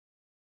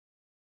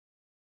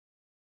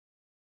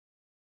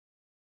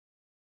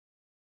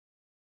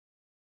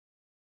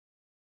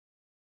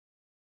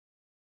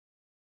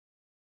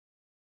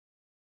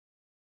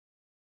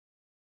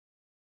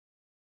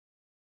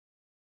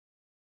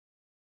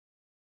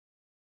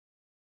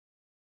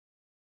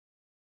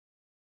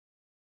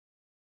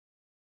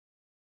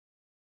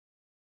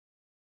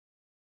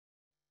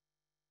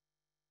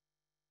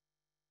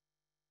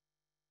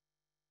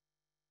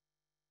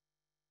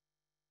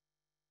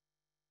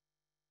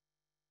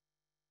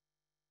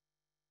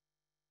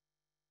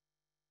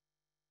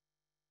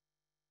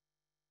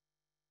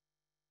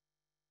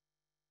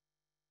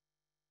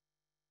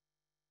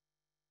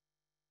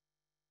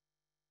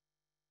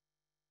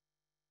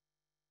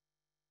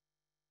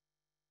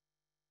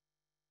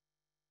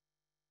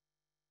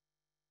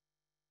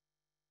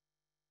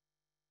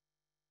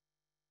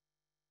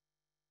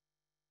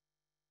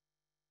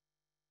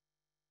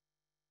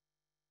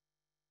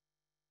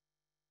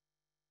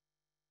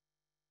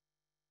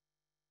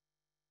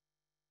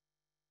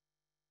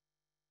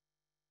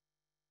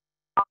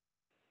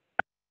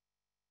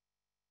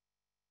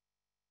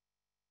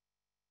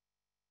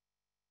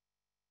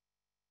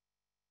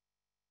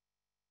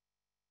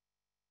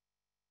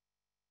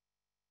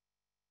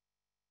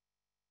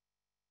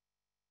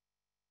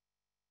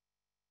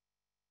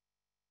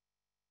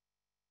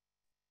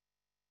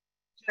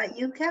that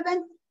you,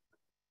 Kevin?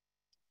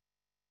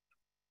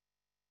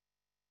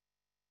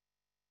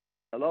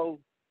 Hello?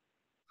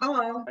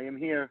 Hello. I am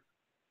here.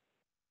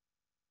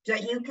 Is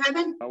that you,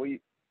 Kevin? How are you?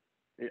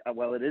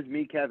 Well, it is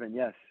me, Kevin,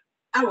 yes.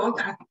 Oh,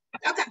 okay.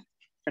 Okay.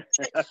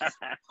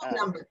 Phone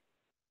number.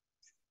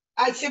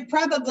 I should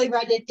probably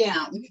write it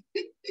down.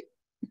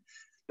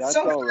 That's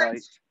So all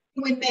right.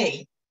 you and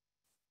me.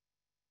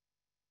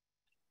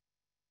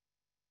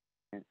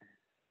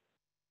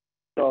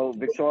 So,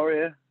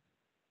 Victoria?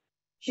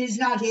 She's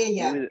not here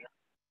yet.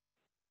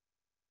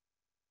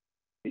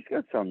 He's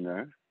got some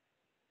nerve.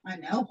 I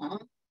know, huh?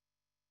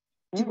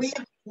 Do we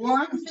have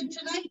quorum for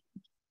tonight?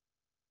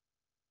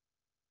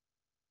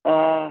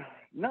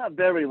 Not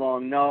very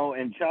long, no.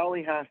 And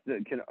Charlie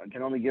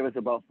can only give us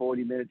about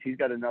 40 minutes. He's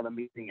got another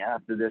meeting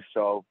after this,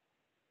 so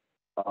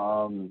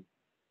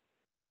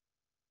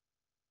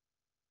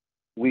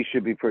we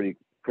should be pretty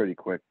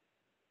quick.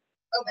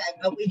 Okay,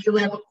 but we do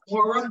have a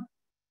quorum.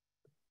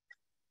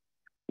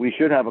 We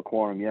should have a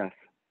quorum, yes.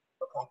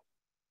 Okay.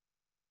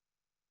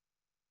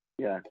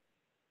 Yeah.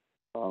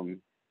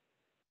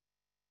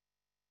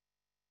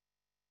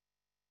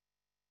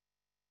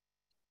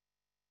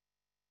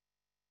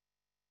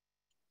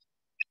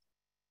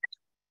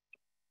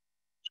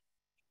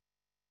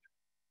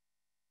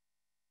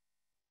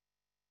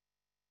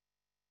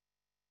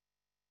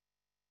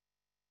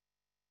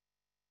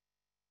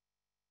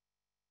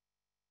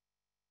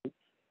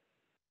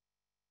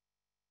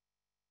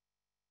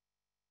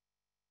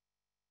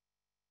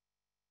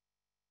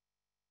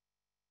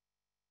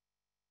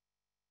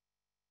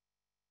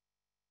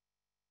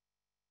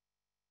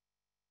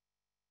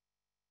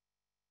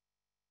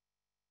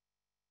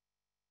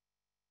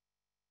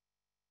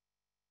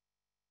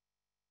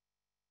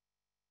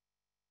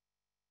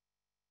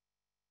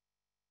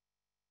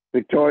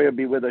 Victoria will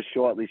be with us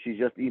shortly. She's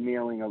just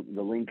emailing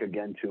the link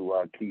again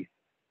to Keith.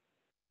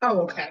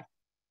 Oh, okay.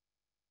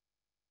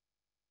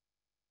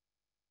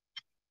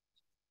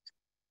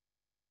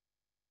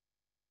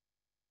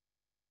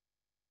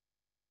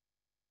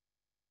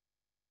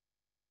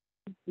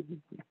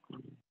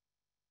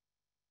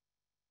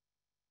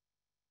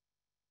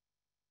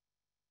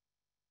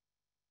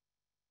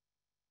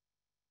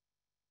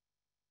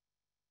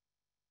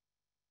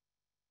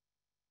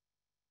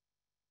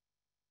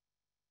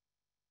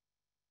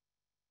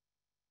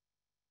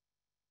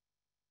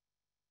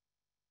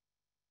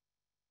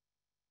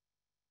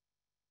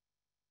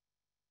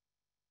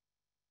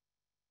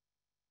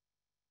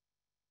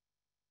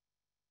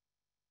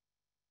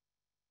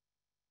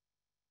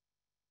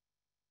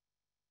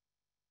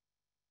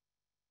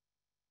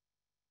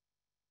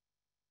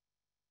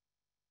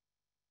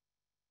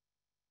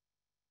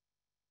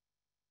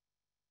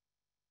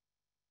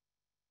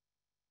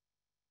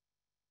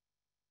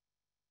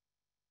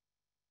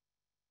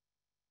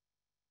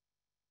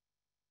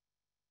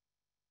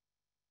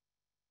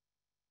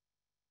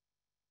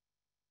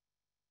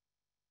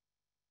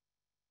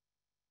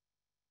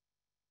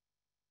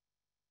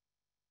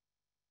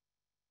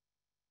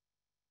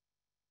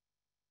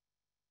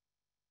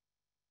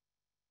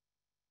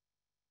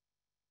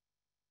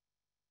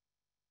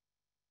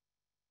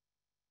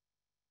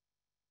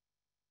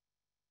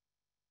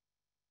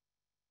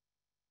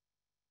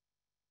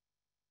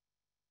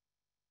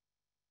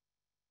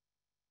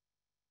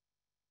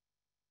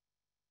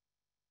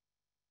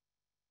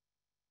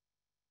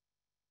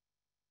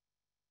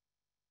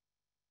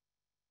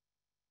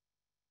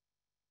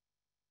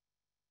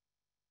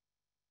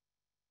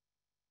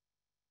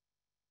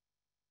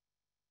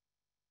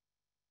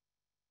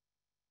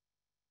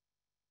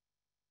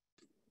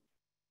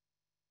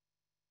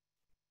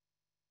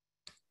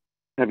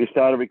 Have you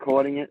started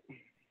recording it?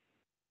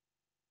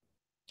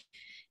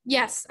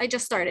 Yes, I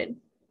just started.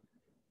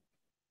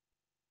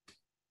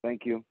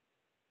 Thank you.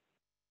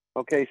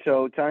 Okay,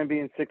 so time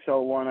being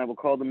 6:01, I will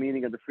call the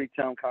meeting of the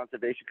Freetown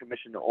Conservation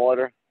Commission to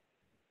order.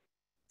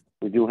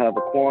 We do have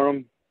a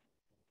quorum.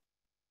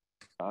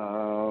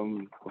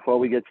 Before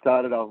we get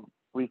started, I'll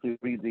briefly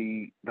read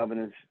the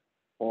governor's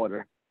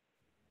order.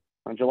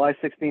 On July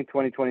 16,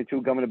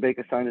 2022, Governor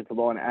Baker signed into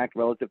law an act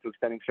relative to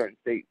extending certain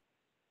state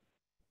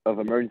of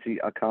emergency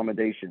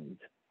accommodations,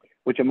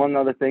 which among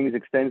other things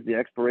extends the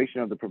expiration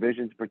of the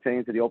provisions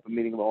pertaining to the open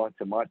meeting law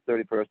to March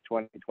 31st,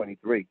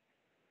 2023.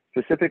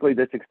 Specifically,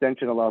 this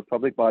extension allows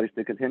public bodies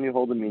to continue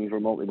holding meetings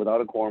remotely without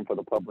a quorum for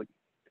the public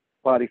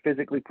body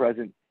physically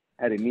present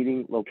at a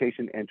meeting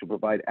location and to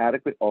provide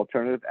adequate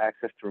alternative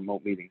access to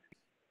remote meetings.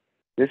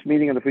 This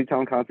meeting of the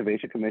Freetown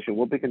Conservation Commission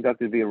will be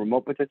conducted via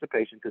remote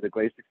participation to the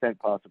greatest extent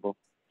possible.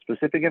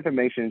 Specific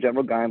information and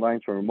general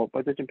guidelines for remote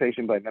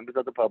participation by members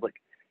of the public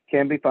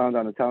can be found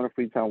on the Town of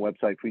Freetown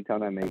website,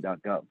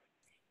 freetownma.gov.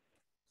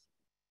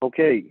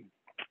 Okay.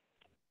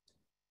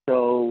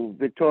 So,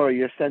 Victoria,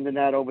 you're sending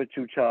that over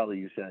to Charlie,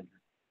 you said?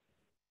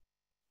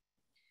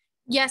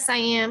 Yes, I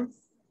am.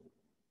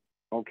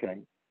 Okay.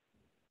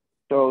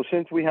 So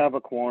since we have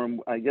a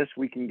quorum, I guess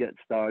we can get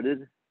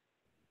started.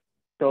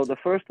 So the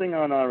first thing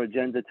on our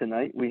agenda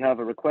tonight, we have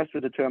a request for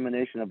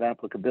determination of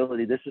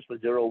applicability. This is for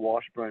 0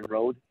 Washburn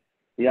Road.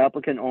 The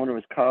applicant owner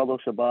is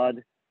Carlos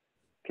Abad,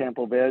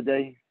 Campo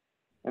Verde.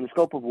 And the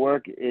scope of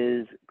work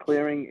is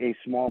clearing a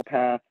small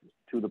path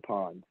to the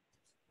pond.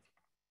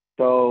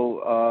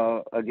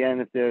 So again,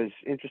 if there's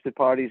interested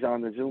parties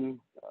on the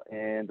Zoom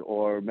and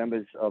or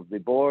members of the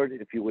board,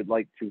 if you would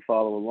like to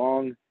follow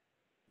along,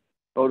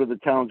 go to the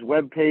town's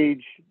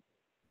webpage,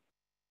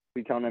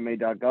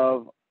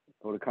 freetownma.gov,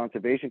 go to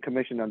Conservation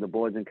Commission under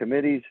boards and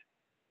committees.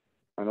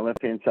 On the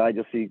left-hand side,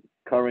 you'll see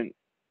current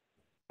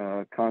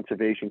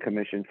Conservation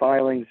Commission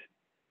filings.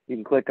 You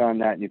can click on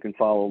that and you can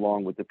follow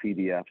along with the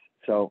PDFs.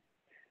 So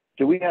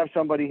do we have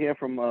somebody here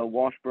from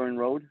Washburn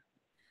Road?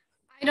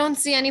 I don't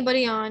see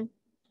anybody on.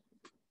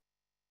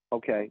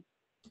 Okay.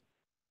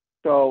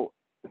 So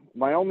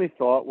my only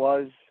thought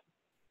was,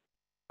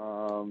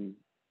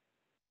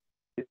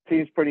 it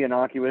seems pretty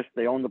innocuous.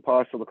 They own the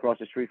parcel across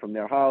the street from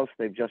their house.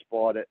 They've just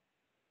bought it.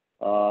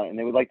 And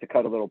they would like to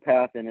cut a little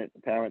path in it,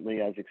 apparently,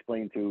 as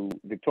explained to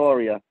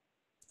Victoria,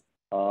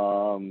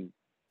 so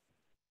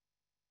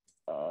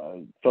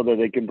that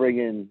they can bring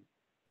in,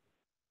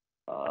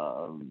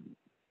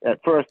 at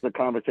first the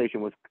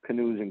conversation was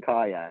canoes and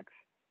kayaks.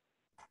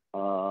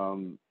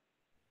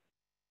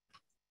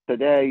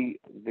 Today,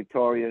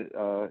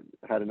 Victoria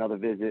had another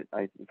visit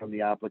from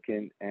the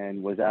applicant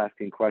and was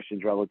asking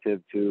questions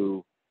relative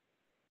to,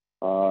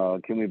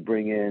 can we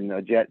bring in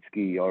a jet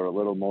ski or a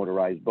little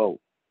motorized boat?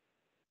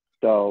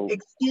 So,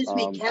 excuse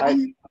me,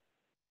 Kevin,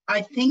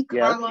 I think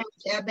yes? Carlos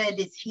Abed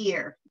is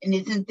here, and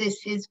isn't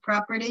this his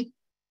property?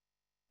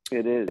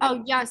 It is.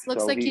 Oh, yes,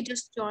 looks So like he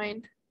just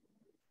joined.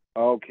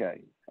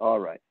 Okay,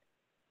 all right.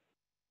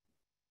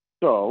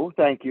 So,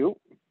 thank you.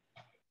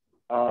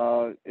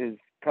 Is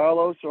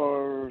Carlos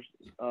or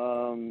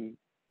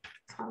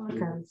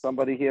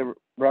somebody here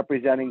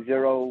representing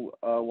 0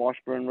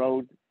 Washburn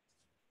Road?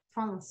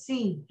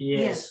 Sim.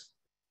 Yes.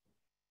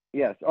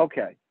 Yes,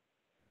 okay.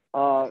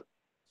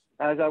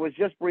 As I was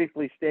just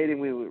briefly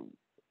stating,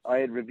 I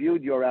had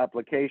reviewed your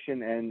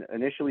application, and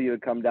initially you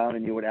had come down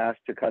and you would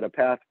ask to cut a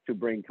path to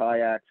bring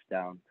kayaks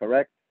down,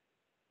 correct?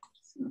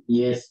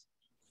 Yes.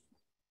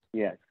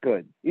 Yes,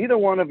 good. Either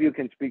one of you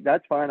can speak.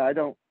 That's fine.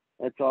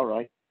 That's all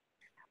right.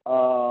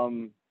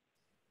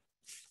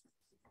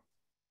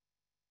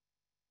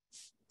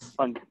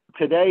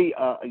 Today,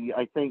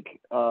 I think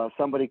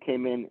somebody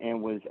came in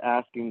and was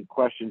asking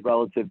questions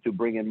relative to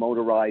bringing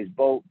motorized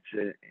boats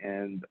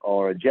and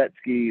or a jet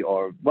ski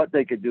or what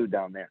they could do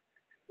down there.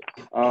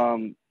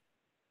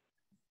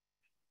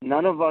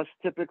 None of us,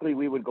 typically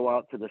we would go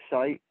out to the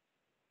site.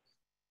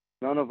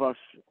 None of us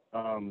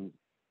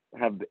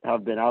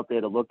have been out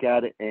there to look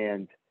at it,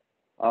 and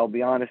I'll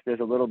be honest, there's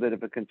a little bit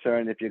of a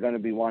concern if you're going to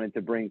be wanting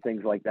to bring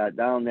things like that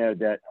down there,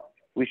 that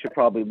we should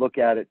probably look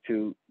at it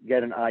to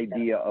get an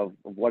idea of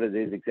what it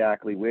is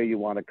exactly, where you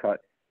want to cut,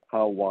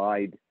 how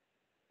wide.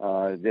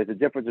 There's a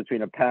difference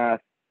between a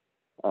path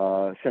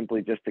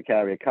simply just to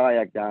carry a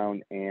kayak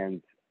down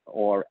and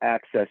or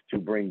access to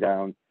bring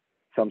down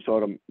some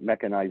sort of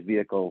mechanized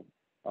vehicle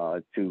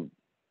to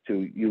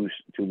use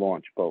to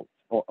launch boats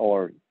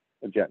or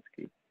a jet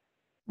ski.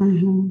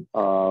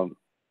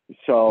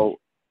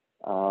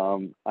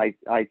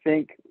 I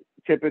think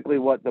typically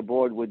what the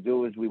board would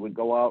do is we would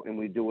go out and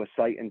we do a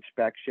site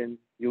inspection.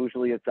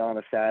 Usually it's on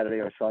a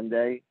Saturday or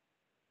Sunday,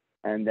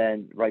 and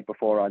then right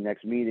before our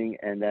next meeting.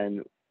 And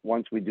then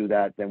once we do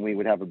that, then we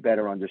would have a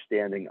better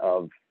understanding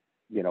of,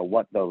 you know,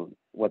 what the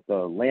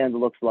land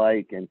looks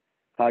like and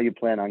how you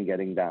plan on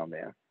getting down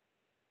there.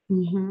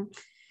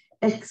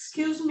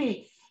 Excuse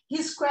me.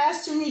 His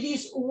question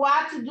is,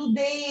 what do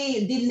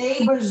the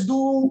neighbors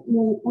do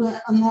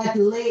on that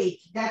lake?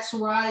 That's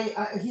why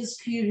his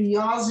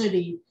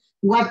curiosity,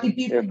 what the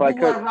people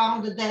do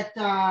around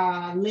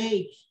that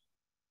lake.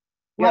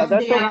 Yeah,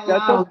 that's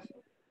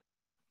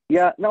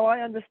yeah, no, I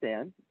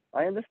understand.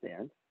 I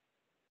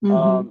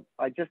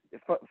just,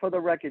 for the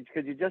record,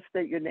 could you just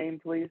state your name,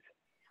 please?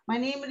 My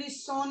name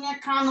is Sonia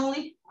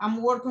Connolly.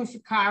 I'm working with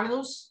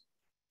Carlos.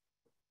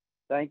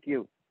 Thank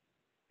you.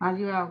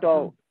 You're welcome.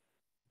 So,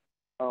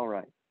 all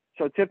right.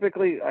 So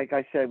typically, like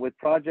I said, with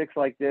projects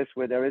like this,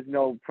 where there is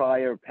no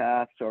prior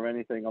paths or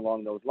anything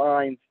along those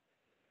lines,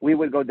 we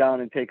would go down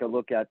and take a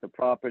look at the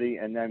property,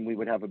 and then we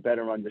would have a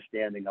better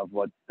understanding of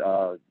what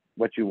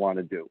you want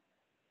to do.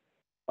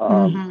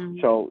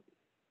 So,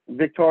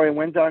 Victoria,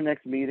 when's our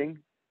next meeting?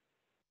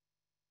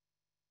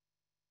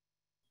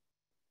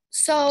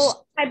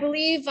 So I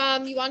believe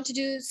you want to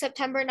do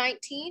September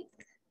 19th?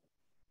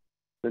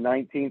 The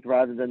 19th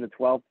rather than the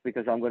 12th,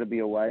 because I'm going to be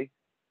away?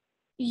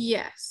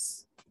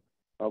 Yes.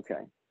 Okay,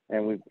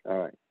 and all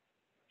right.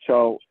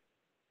 So,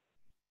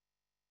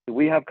 do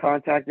we have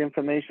contact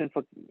information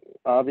for,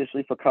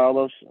 obviously, for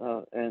Carlos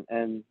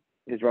and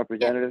his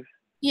representative?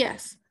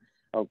 Yes.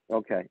 Oh,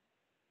 okay.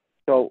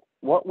 So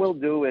what we'll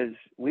do is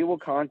we will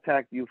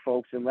contact you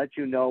folks and let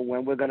you know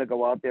when we're going to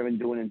go out there and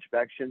do an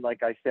inspection.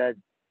 Like I said,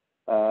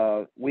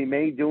 we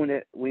may do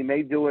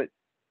it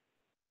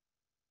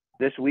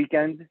this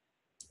weekend.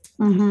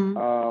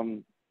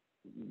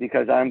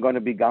 Because I'm going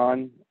to be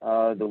gone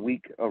the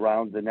week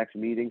around the next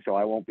meeting, so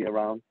I won't be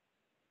around.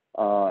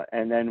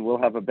 And then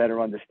we'll have a better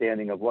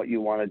understanding of what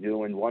you want to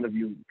do. And one of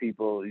you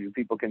people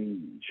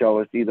can show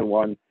us, either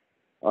one,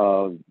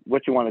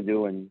 what you want to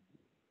do and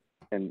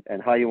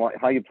how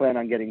you plan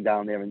on getting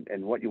down there,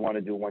 and what you want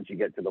to do once you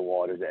get to the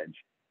water's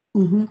edge.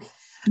 Mhm.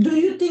 Do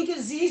you think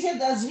it's easier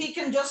that we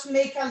can just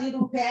make a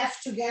little path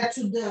to get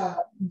to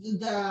the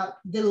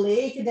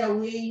lake? That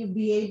way you'll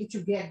be able to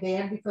get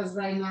there, because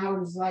right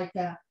now it's like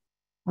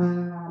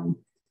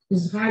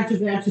it's hard to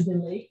get to the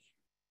lake.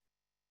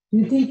 Do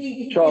you think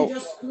you can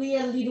just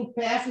clear a little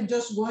path and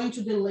just going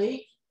to the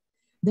lake?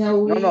 That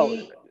way.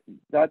 No.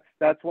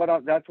 That's what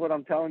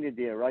I'm telling you,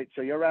 dear. Right.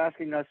 So you're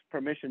asking us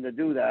permission to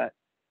do that.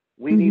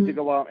 We need to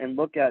go out and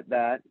look at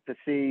that to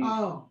see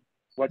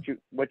what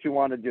you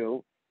want to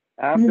do.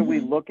 After we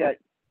look at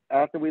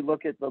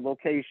the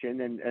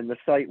location and the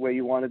site where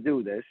you want to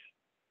do this,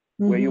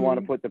 where you want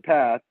to put the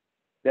path,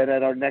 then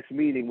at our next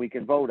meeting we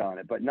can vote on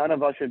it. But none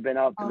of us have been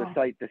out to the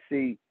site to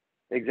see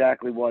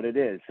exactly what it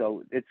is.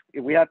 So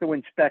we have to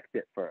inspect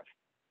it first.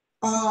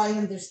 Oh, I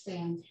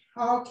understand.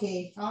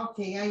 Okay.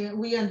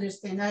 We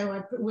understand.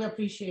 We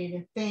appreciate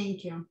it.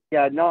 Thank you.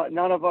 Yeah,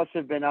 none of us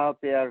have been out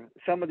there.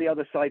 Some of the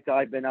other sites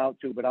I've been out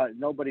to, but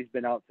nobody's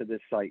been out to this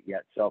site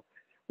yet. So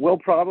we'll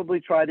probably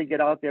try to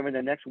get out there in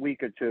the next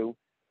week or two.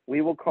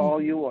 We will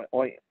call you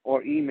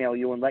or email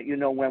you and let you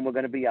know when we're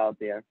going to be out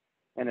there.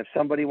 And if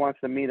somebody wants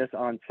to meet us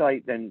on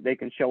site, then they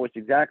can show us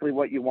exactly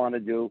what you want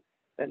to do.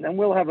 And then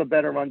we'll have a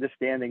better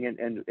understanding,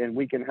 and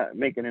we can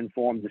make an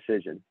informed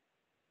decision.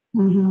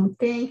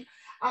 Thank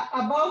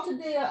about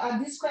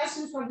this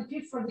question for the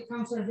people for the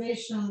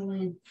conservation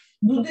land.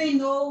 Do they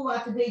know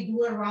what they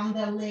do around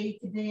the lake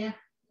there?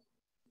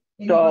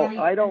 Anybody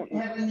so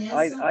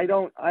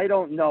I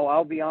don't know.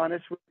 I'll be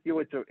honest with you.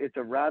 It's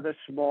a rather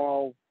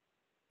small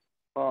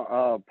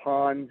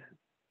pond.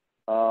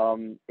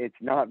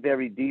 It's not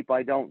very deep,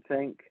 I don't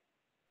think.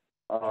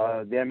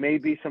 There may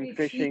be some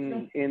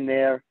fishing in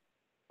there.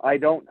 I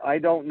don't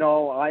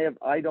know.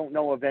 I don't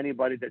know of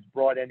anybody that's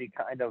brought any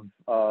kind of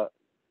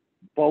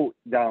boat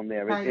down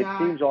there. It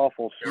seems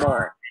awful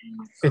small.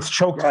 It's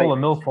choked full of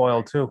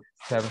milfoil too,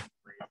 Kevin.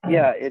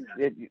 Yeah,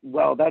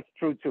 well, that's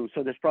true too.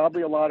 So there's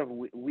probably a lot of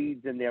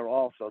weeds in there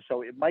also.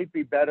 So it might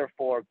be better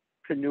for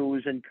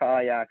canoes and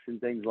kayaks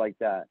and things like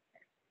that.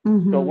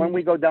 So when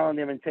we go down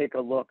there and take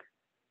a look,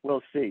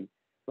 we'll see.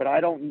 But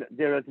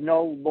there is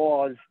no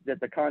laws that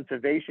the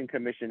Conservation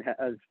Commission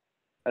has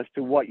as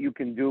to what you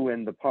can do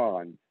in the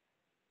pond.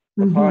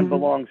 The pond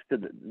belongs to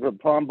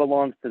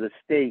the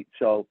state.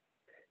 So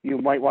you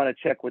might want to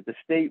check with the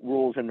state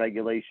rules and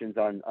regulations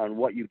on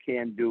what you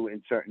can do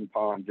in certain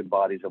ponds and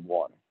bodies of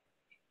water.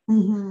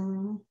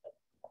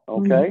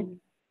 Okay?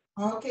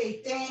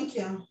 Okay, thank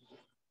you.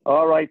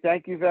 All right,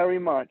 thank you very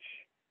much.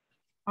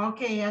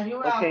 Okay,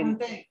 you're welcome.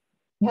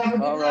 Have a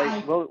good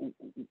night.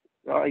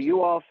 Well,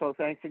 you also,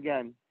 thanks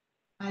again.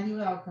 You're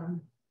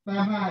welcome.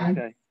 Bye-bye.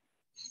 Okay,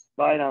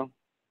 bye now.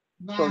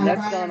 Bye. So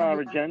next on our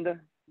agenda,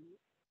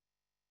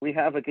 we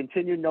have a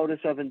continued notice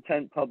of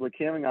intent public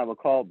hearing. I will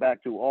call it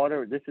back to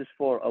order. This is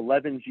for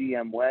 11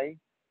 GM Way.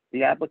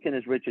 The applicant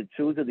is Richard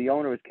Souza. The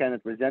owner is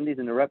Kenneth Resendiz,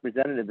 and the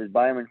representative is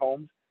Byron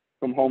Holmes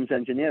from Holmes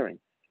Engineering.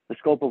 The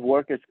scope of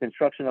work is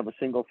construction of a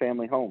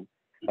single-family home.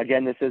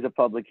 Again, this is a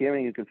public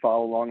hearing. You can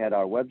follow along at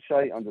our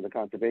website under the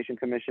Conservation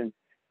Commission,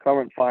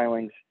 current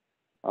filings,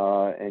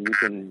 and you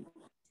can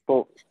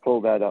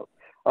pull that up.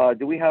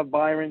 Do we have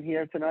Byron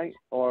here tonight?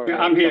 Or yeah,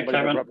 I'm here,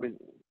 Kevin.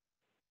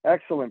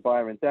 Excellent,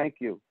 Byron. Thank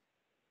you.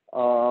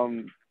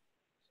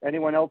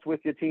 Anyone else with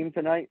your team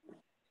tonight?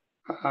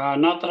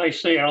 Not that I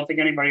see. I don't think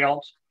anybody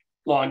else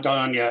logged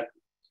on yet.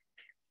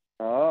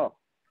 Oh.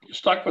 You're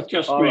stuck with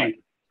just All me. right.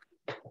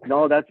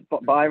 No, that's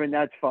Byron.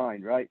 That's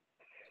fine, right?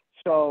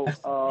 So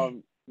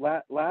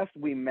last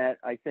we met,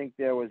 I think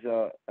there was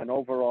an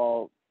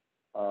overall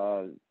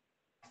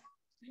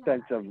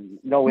sense of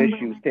no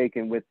issues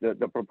taken with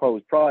the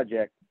proposed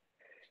project.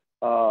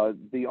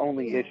 The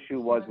only issue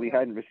was we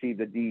hadn't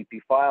received a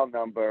DEP file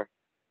number,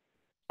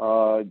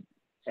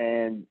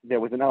 and there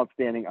was an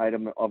outstanding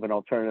item of an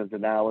alternatives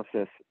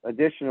analysis.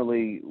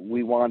 Additionally,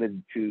 we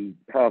wanted to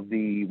have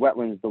the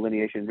wetlands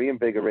delineation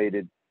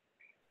reinvigorated,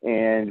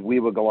 and we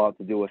would go out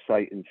to do a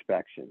site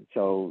inspection.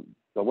 So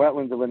the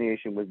wetland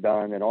delineation was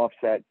done and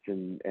offsets,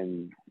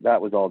 and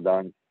that was all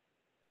done.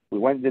 We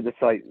went and did the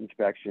site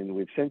inspection.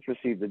 We've since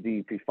received the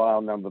DEP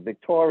file number.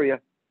 Victoria,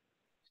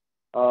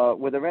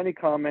 were there any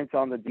comments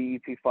on the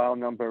DEP file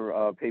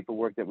number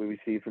paperwork that we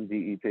received from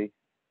DEP?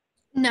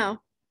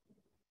 No.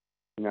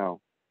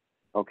 No.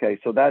 Okay,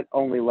 so that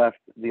only left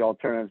the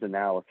alternatives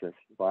analysis,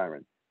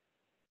 Byron.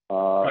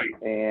 Right.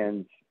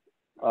 And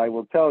I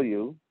will tell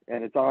you,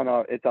 and it's on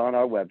our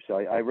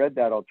website. I read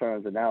that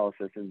alternatives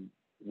analysis, and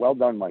well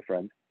done, my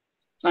friend.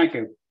 Thank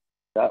you.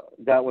 That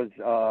was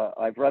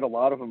I've read a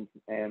lot of them,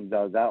 and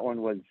that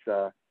one was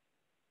to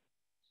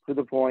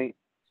the point,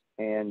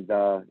 and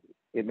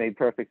it made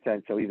perfect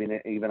sense. So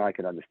even I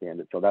could understand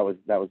it. So that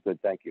was good.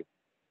 Thank you.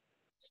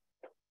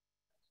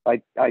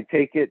 I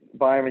take it,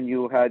 Byron,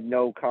 you had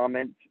no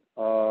comment.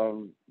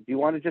 Do you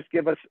want to just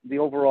give us the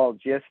overall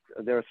gist?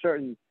 There are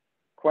certain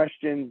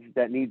questions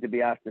that need to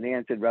be asked and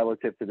answered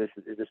relative to this.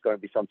 Is this going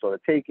to be some sort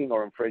of taking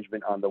or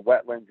infringement on the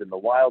wetlands and the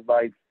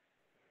wildlife?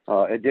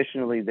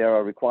 Additionally, there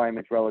are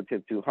requirements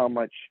relative to how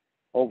much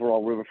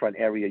overall riverfront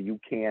area you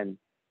can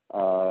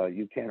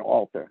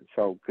alter.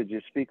 So could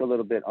you speak a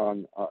little bit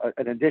on,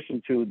 in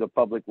addition to the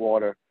public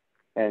water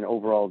and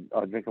overall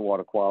drinking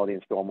water quality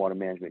and stormwater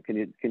management? Can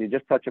you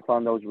just touch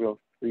upon those real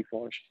brief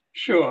for us?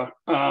 Sure.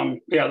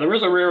 Yeah, there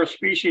is a rare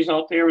species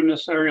out there in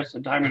this area. It's the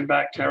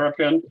diamondback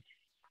terrapin.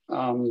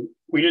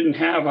 We didn't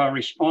have a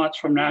response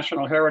from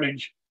National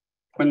Heritage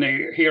when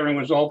the hearing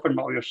was open,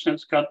 but we've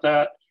since got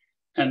that.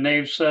 And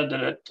they've said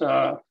that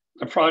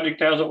the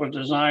project as it was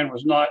designed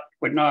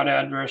would not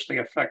adversely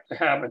affect the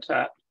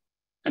habitat.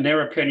 In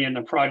their opinion,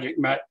 the project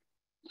met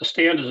the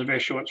standards of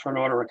issuance for an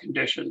order of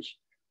conditions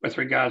with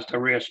regards to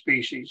rare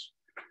species.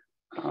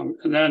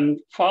 And then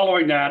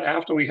following that,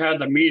 after we had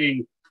the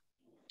meeting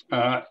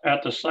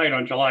at the site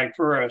on July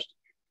 1st,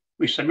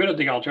 we submitted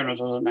the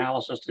alternative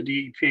analysis to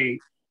DEP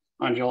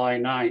on July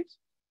 9th,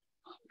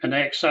 and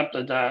they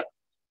accepted that.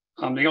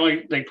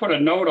 They put a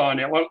note on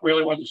it. What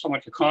really wasn't so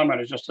much a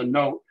comment, it's just a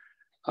note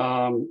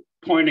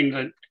pointing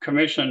the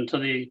commission to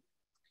the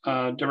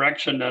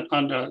direction that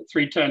under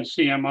 310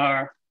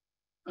 CMR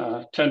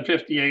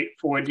 1058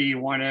 4D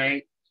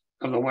 1A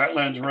of the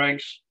wetlands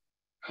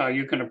regs,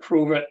 you can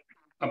approve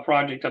a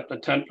project up to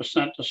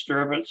 10%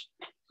 disturbance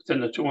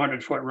within the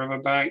 200-foot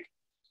riverbank,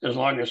 as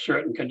long as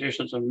certain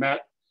conditions are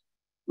met.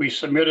 We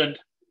submitted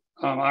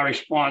our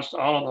response to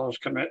all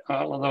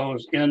of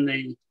those in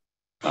the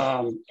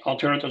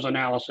alternatives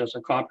analysis,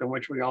 a copy of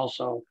which we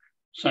also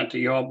sent to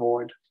your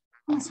board.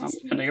 And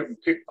the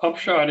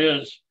upshot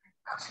is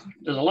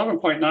there's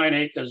 11.9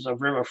 acres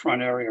of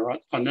riverfront area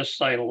on this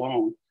site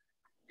alone,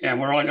 and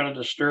we're only going to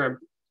disturb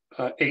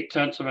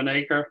 0.8 of an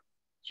acre,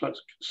 so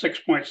it's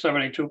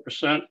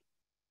 6.72%.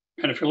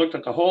 And if you looked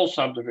at the whole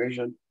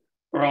subdivision,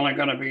 we're only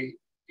going to be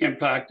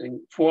impacting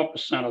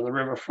 4% of the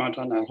riverfront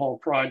on that whole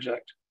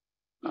project.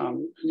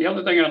 The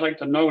other thing I'd like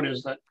to note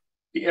is that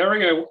the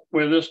area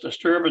where this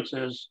disturbance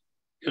is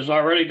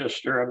already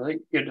disturbed. I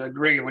think you'd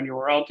agree when you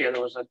were out there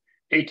was an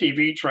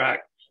ATV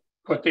track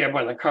put there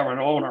by the current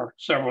owner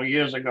several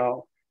years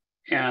ago,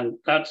 and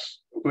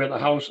that's where the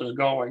house is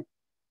going.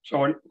 So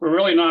we're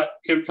really not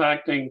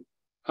impacting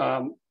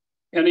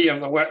any of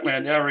the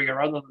wetland area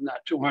other than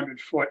that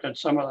 200-foot and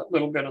some of the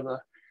little bit of the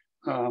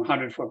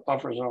 100-foot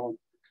buffer zone.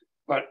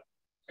 But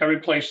every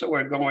place that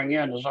we're going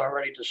in is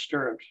already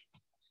disturbed.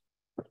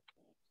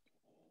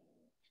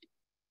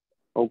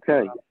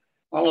 Okay.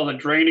 All of the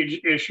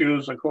drainage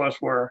issues, of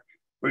course, were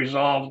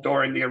resolved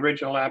during the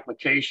original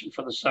application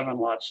for the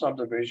 7-lot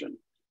subdivision.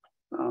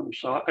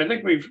 So I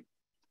think we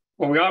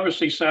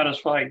obviously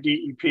satisfied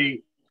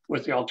DEP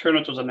with the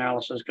alternatives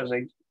analysis because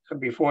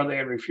before they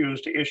had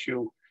refused to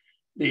issue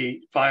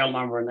the file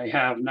number, and they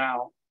have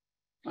now.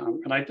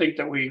 And I think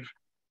that in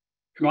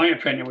my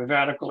opinion, we've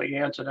adequately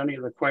answered any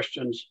of the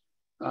questions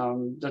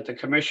that the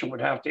commission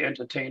would have to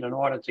entertain in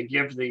order to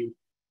give the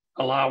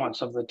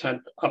allowance of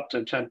the up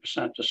to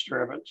 10%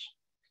 disturbance.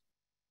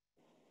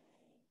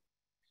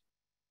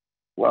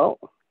 Well,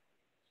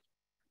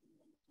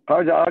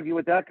 hard to argue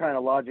with that kind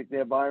of logic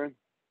there, Byron.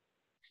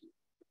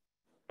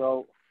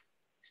 So,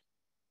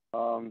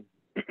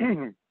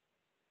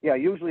 yeah,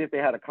 usually if they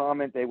had a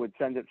comment, they would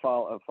send it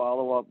a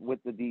follow-up with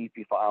the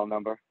DEP file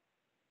number.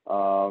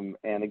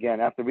 And again,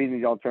 after reading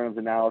the alternatives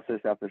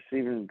analysis, after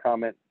receiving a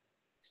comment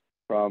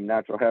from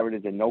Natural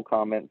Heritage and no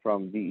comment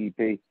from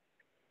DEP,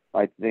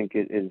 I think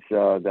it is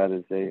that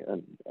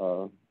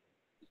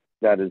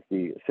is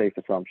the safe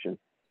assumption.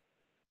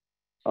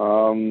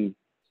 All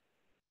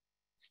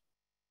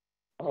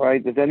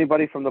right. Does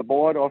anybody from the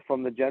board or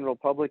from the general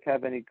public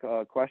have any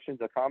questions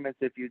or comments?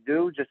 If you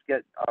do, just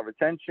get our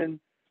attention.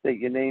 State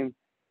your name.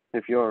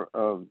 If you're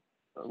a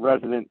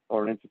resident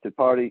or an interested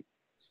party,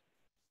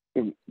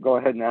 go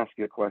ahead and ask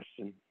your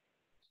question.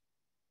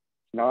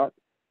 Not?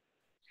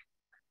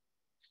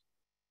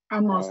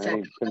 I'm all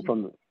set.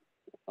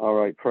 All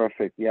right,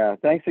 perfect. Yeah,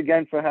 thanks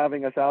again for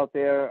having us out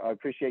there. I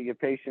appreciate your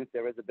patience.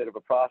 There is a bit of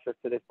a process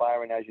to this,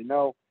 Byron, as you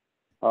know,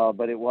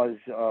 but it was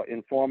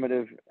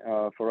informative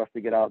for us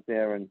to get out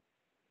there, and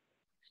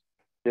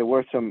there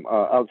were some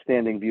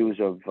outstanding views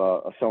of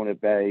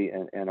Sonnet Bay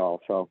and all.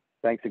 So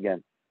thanks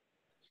again.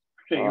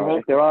 Okay,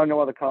 if there are no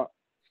other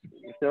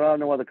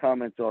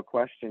comments or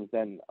questions,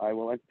 then I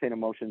will entertain a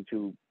motion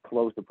to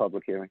close the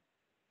public hearing.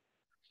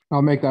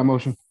 I'll make that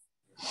motion.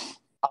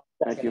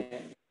 Thank you.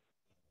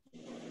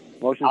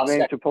 Motion's made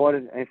and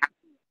supported.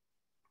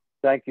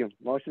 Thank you.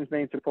 Motion's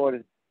made and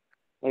supported.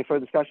 Any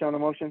further discussion on the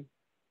motion?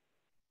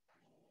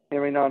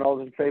 Hearing none, all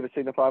those in favor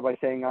signify by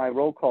saying aye.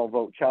 Roll call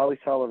vote. Charlie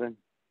Sullivan.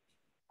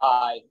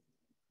 Aye.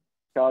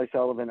 Charlie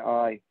Sullivan,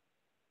 aye.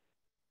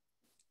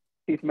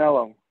 Keith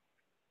Mello.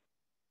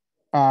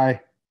 Aye.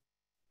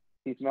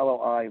 Keith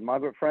Mello, aye.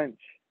 Margaret French.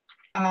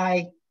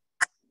 Aye.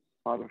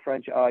 Margaret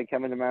French, aye.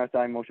 Kevin Damaris,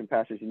 aye. Motion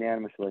passes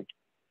unanimously.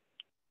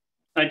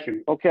 Thank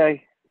you.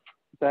 Okay.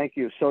 Thank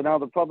you. So now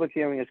the public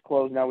hearing is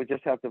closed. Now we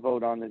just have to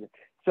vote on it.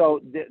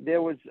 So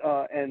there was,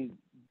 and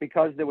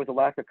because there was a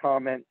lack of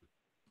comment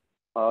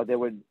there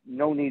would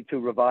no need to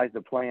revise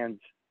the plans.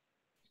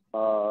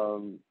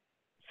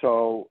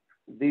 So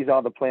these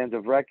are the plans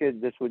of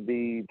record. This would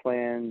be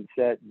plan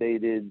set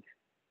dated,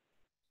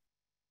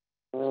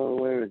 oh,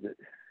 where is it?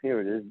 Here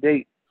it is,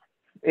 date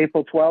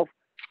April 12th.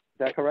 Is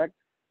that correct?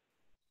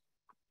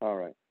 All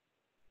right.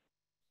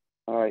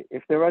 All right,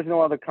 if there is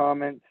no other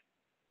comments,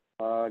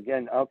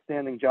 again,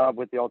 outstanding job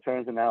with the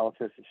alternatives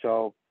analysis.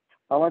 So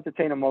I'll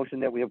entertain a motion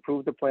that we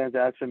approve the plans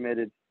as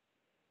submitted.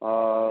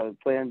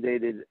 Plan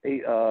dated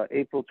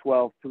April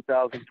 12th,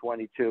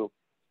 2022.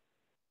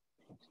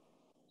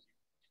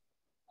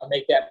 I'll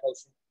make that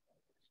motion.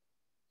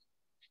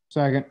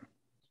 Second.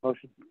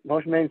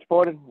 Motion made and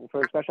supported.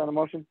 Further discussion on the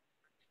motion?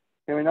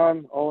 Hearing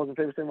none. All those in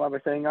favor, signify by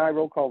saying aye.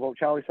 Roll call vote.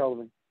 Charlie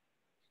Sullivan.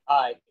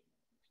 Aye.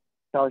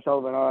 Charlie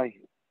Sullivan, aye.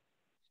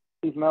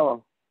 Steve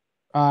Mello.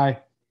 Aye.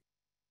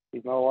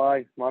 Steve Mello,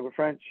 aye. Margaret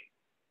French.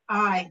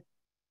 Aye.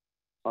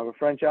 Margaret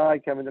French, aye.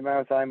 Kevin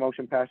Damaris, aye.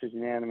 Motion passes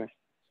unanimous.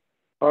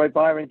 All right,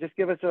 Byron, just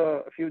give us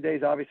a few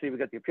days. Obviously, we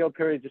got the appeal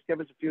period. Just give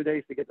us a few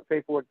days to get the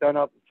paperwork done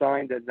up and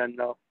signed, and then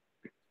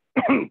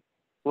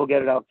we'll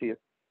get it out to you.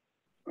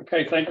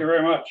 Okay, thank you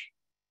very much.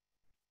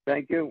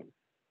 Thank you.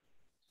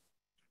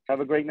 Have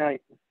a great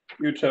night.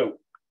 You too.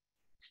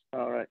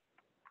 All right.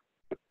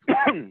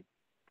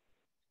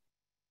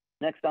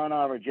 Next on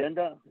our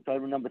agenda,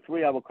 item number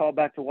 3, I will call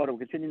back to order. We'll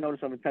continue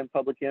notice of intent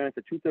public hearing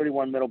at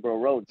 231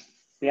 Middleborough Road.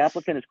 The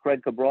applicant is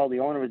Craig Cabral. The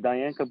owner is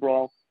Diane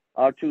Cabral.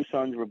 Our Two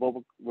Sons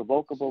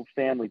Revocable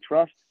Family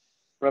Trust.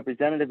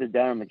 Representative is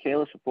Darren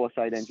Michaelis of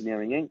Foresight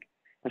Engineering, Inc.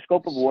 The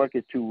scope of work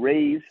is to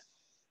raise,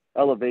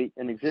 elevate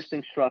an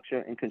existing structure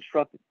and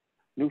construct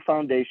new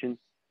foundation,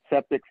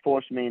 septic,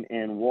 force main,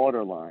 and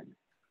water line.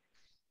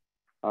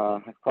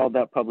 I called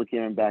that public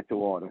hearing back to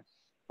order.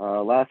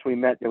 Last we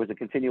met, there was a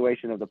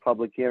continuation of the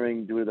public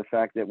hearing due to the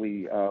fact that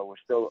we were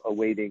still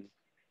awaiting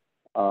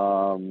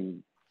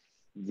the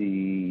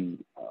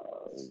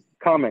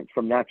comments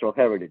from Natural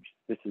Heritage.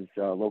 This is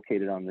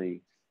located on the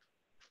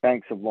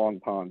banks of Long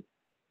Pond.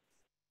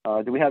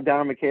 Do we have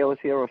Darren Michaelis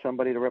here or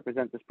somebody to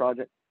represent this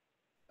project?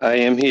 I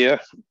am here.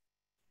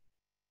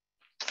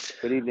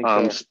 Good evening,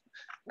 sir.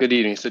 Good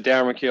evening. So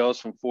Darren Michaelis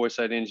from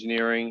Foresight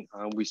Engineering.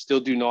 We still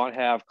do not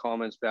have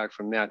comments back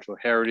from Natural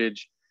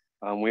Heritage.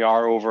 We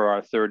are over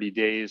our 30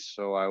 days,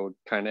 so I would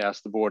kind of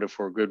ask the board if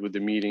we're good with the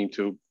meeting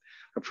to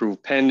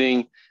approve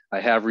pending. I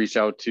have reached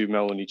out to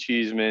Melanie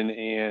Cheeseman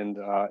and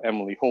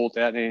Emily Holt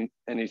at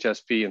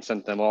NHSP and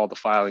sent them all the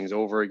filings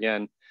over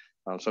again.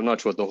 So I'm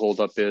not sure what the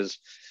holdup is,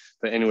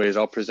 but anyways,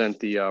 I'll present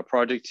the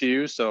project to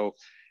you. So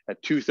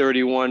at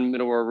 231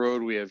 Middleborough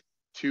Road, we have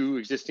 2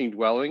 existing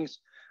dwellings.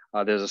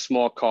 There's a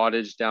small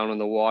cottage down on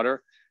the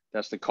water.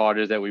 That's the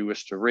cottage that we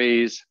wish to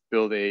raise,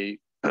 build a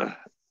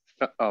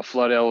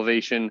flood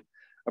elevation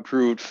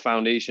approved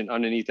foundation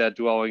underneath that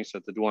dwelling so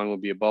that the dwelling will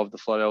be above the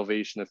flood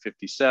elevation of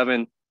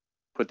 57.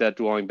 Put that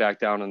dwelling back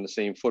down on the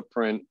same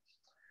footprint.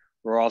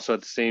 We're also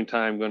at the same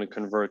time going to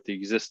convert the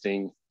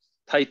existing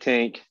tight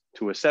tank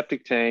to a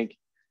septic tank,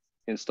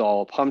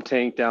 install a pump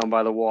tank down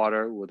by the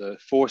water with a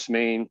force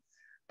main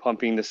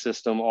pumping the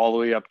system all the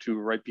way up to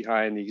right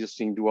behind the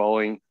existing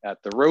dwelling at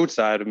the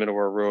roadside of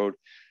Middleborough Road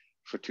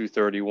for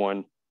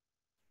 231.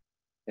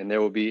 And there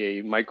will be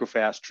a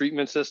microfast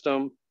treatment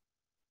system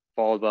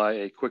followed by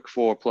a quick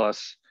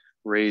 4+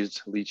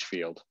 raised leach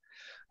field.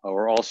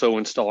 We're also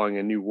installing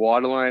a new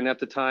water line at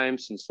the time,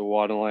 since the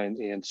water line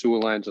and sewer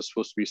lines are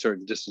supposed to be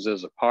certain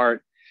distances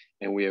apart,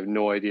 and we have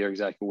no idea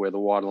exactly where the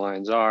water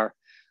lines are.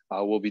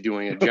 We'll be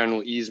doing a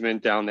general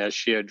easement down that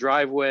shared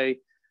driveway,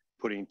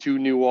 putting 2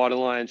 new water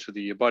lines for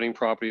the abutting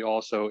property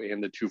also,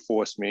 and the 2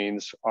 force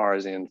mains,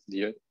 ours and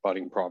the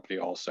abutting property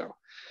also.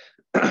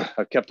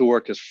 I've kept the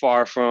work as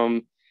far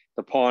from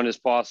the pond as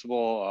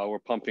possible. We're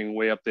pumping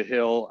way up the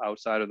hill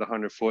outside of the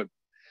 100-foot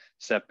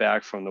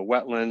setback from the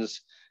wetlands.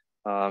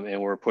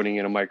 And we're putting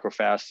in a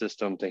microfast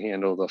system to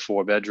handle the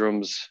 4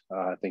 bedrooms.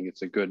 I think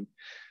it's a good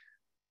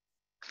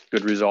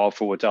resolve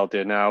for what's out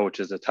there now, which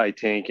is a tight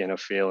tank and a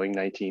failing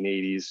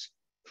 1980s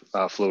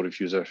flow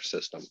diffuser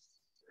system.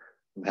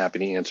 I'm happy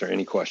to answer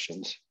any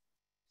questions.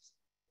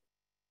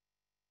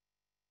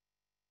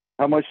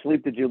 How much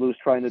sleep did you lose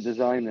trying to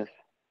design this?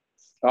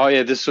 Oh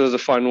yeah, this was a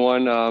fun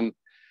one.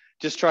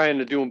 Just trying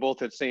to do them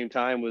both at the same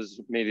time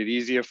made it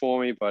easier for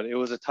me, but it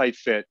was a tight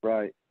fit.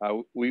 Right.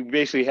 We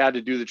basically had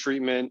to do the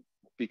treatment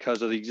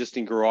because of the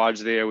existing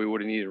garage there. We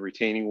would have needed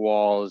retaining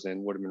walls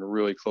and would have been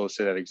really close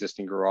to that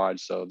existing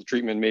garage. So the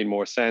treatment made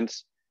more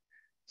sense,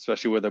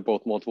 especially where they're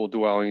both multiple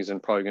dwellings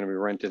and probably going to be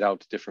rented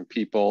out to different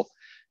people.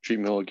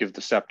 Treatment will give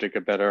the septic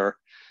a better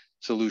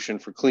solution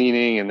for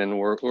cleaning. And then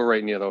we're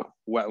right near the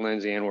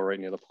wetlands and we're right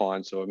near the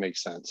pond. So it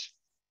makes sense.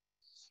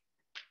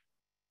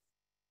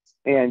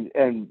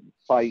 And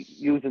by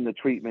using the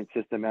treatment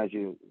system, as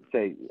you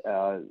say,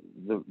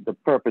 the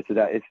purpose of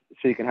that is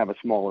so you can have a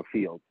smaller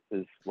field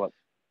is what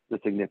the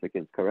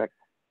significance, correct?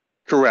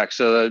 Correct.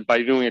 So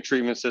by doing a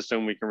treatment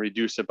system, we can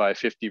reduce it by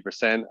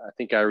 50%. I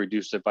think I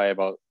reduced it by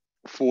about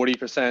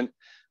 40%,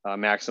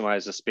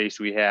 maximize the space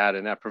we had,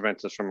 and that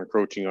prevents us from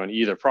encroaching on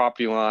either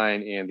property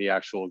line and the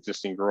actual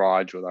existing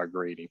garage with our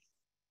grading.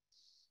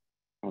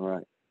 All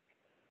right.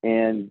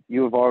 And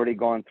you have already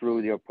gone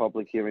through your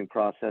public hearing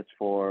process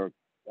for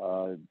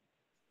The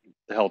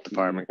health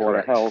department, Board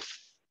of correct? Health.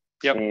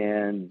 Yep.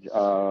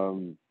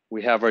 And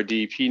We have our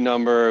DEP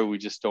number. We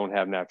just don't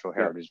have natural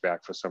heritage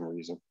back for some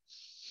reason.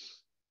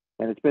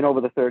 it's been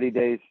over the 30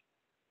 days.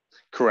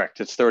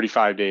 Correct. It's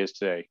 35 days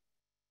today.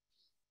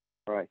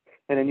 All right.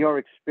 And in your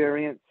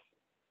experience,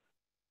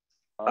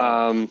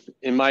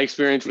 In my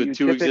experience do with you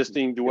two typically-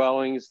 existing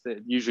dwellings,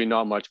 that usually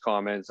not much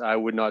comments. I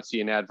would not see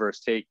an adverse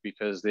take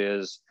because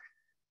there's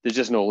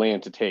just no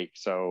land to take.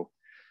 So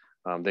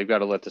they've got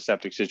to let the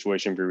septic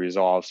situation be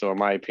resolved. So in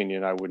my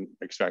opinion, I wouldn't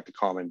expect a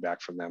comment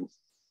back from them.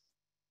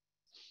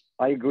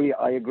 I agree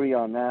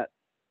on that.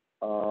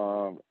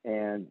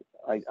 And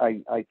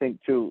I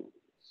think too,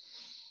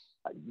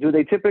 do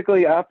they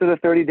typically, after the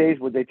 30 days,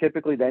 would they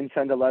typically then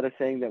send a letter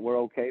saying that we're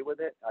okay with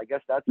it? I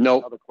guess that's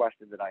Nope. another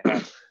question that I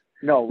have.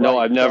 No, No,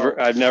 right,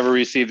 I've never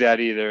received that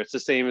either. It's the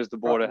same as the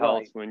Board of Health.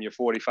 Right. When your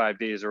 45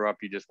 days are up,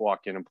 you just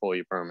walk in and pull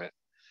your permit.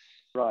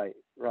 Right.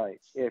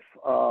 If,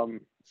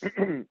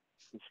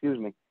 excuse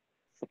me,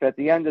 if at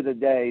the end of the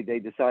day, they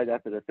decide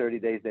after the 30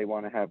 days they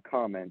want to have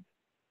comments,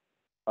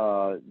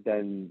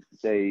 then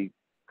they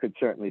could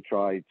certainly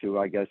try to,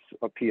 I guess,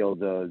 appeal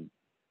the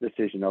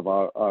decision of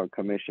our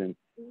commission.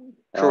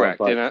 Correct.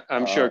 But, And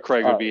I'm sure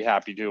Craig would be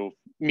happy to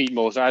meet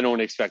most. I don't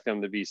expect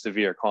them to be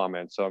severe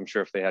comments. So I'm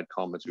sure if they had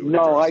comments, we would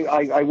No,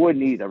 address them. I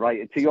wouldn't either,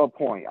 right? To your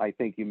point, I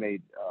think you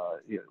made,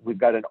 we've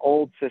got an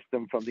old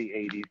system from the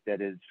 80s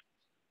that is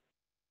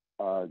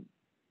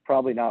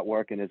probably not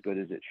working as good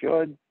as it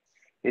should.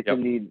 It's Yep.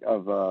 in need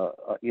of,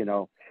 you're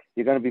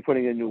going to be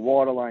putting in new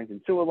water lines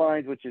and sewer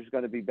lines, which is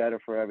going to be better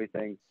for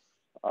everything.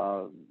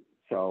 I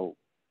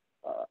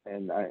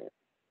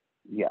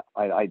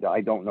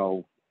don't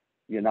know.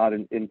 You're not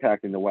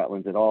impacting the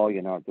wetlands at all.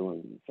 You're not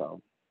doing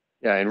so.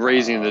 Yeah, and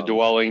raising the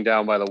dwelling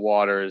down by the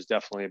water is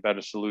definitely a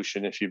better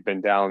solution. If you've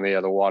been down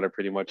there, the water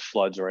pretty much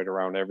floods right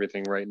around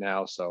everything right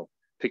now. So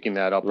picking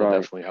that up will Right.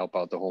 definitely help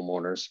out the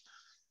homeowners.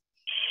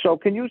 So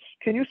can you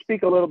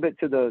speak a little bit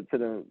to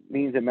the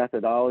means and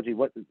methodology?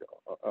 What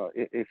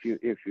if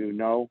you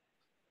know?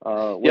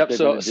 What Yep. they're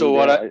gonna do So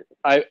what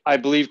there? I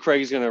believe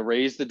Craig's going to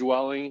raise the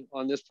dwelling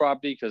on this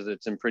property because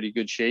it's in pretty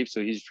good shape.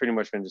 So he's pretty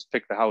much going to just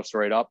pick the house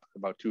right up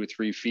about 2 or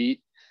 3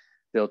 feet.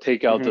 They'll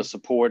take out the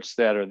supports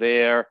that are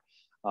there,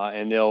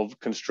 and they'll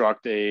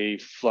construct a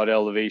flood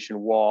elevation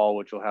wall,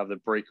 which will have the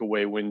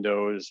breakaway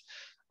windows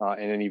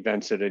and any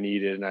vents that are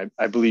needed. And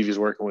I believe he's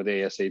working with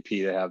ASAP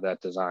to have that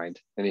designed.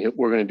 And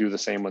we're going to do the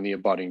same on the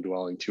abutting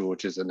dwelling too,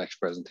 which is the next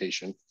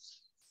presentation.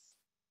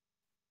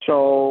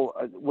 So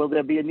will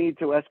there be a need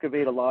to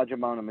excavate a large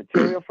amount of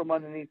material from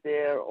underneath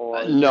there,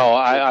 or? No,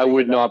 I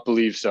would not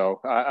believe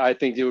so. I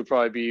think it would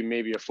probably be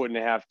maybe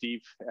 1.5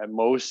 feet deep at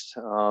most,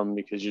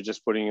 because you're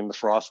just putting in the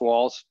frost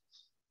walls,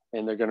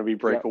 and they're going to be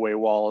breakaway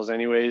walls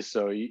anyways.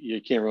 So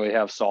you can't really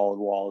have solid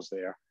walls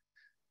there.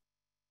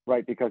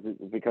 Right, because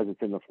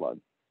it's in the flood.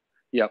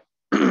 Yep.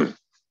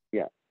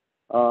 Yeah.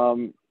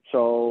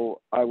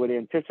 So I would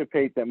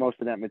anticipate that most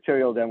of that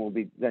material then will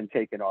be then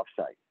taken off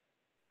site.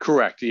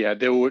 Correct. Yeah,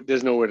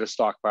 there's nowhere to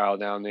stockpile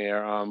down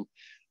there.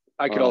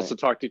 I could also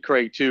talk to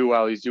Craig too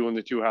while he's doing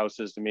the 2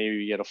 houses to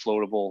maybe get a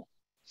floatable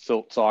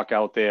silt sock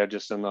out there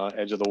just on the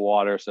edge of the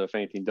water. So if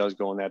anything does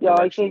go in that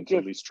direction, it's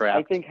at least trapped.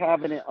 I think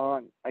having it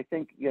on, if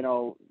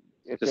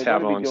Just they're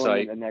have it going on to be doing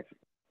site. it the next,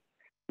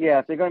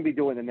 if they're going to be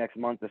doing the next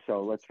month or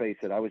so, let's face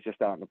it, I was just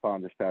out in the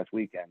pond this past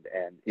weekend,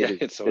 and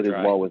it's so it is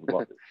dry. well with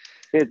water.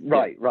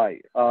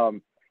 Right.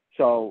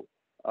 So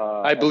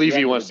I believe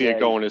he wants to get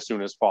going as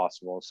soon as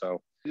possible.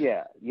 So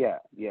yeah.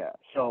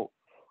 So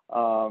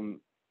all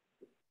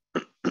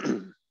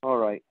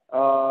right.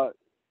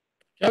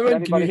 Kevin,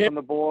 Anybody can you hear? from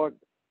the board?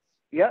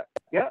 Yeah.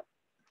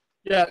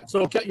 Yeah.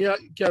 So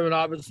Kevin,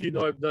 obviously,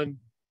 I've done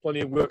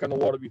plenty of work on the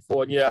water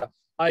before. And yeah,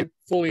 I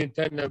fully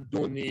intend on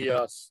doing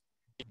the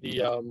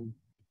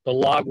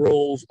log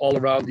rolls all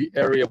around the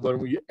area when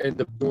we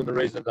end up doing the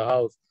raising of the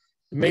house.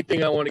 The main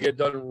thing I want to get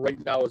done right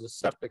now is a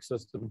septic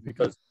system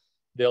because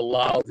they're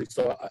lousy.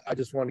 So I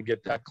just want to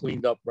get that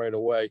cleaned up right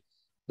away.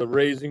 The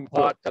raising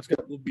part,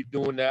 we'll be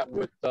doing that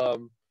with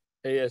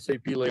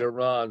ASAP later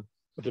on.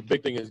 But the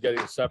big thing is getting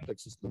the septic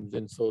systems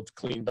in so it's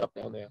cleaned up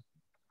down there.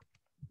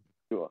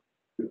 Sure.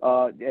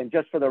 And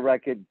just for the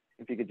record,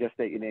 if you could just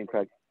state your name,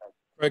 Craig.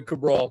 Craig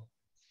Cabral,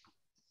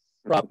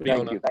 property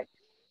owner.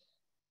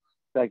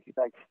 Thank you.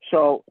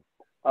 So,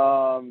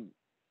 all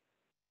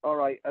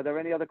right. Are there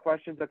any other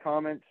questions or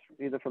comments,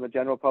 either from the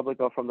general public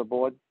or from the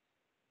board?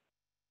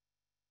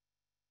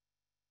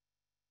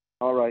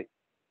 All right.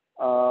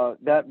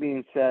 That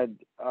being said,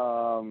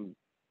 I'll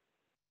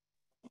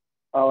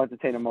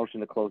entertain a motion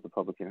to close the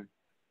public hearing.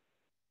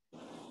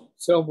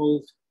 So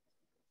moved.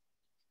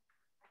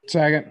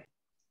 Second.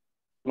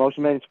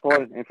 Motion made and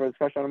supported. Any further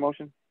discussion on the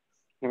motion?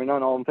 Hearing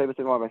none, all in favor,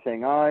 signify by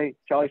saying aye.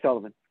 Charlie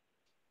Sullivan.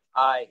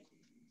 Aye.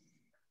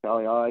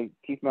 Charlie, aye.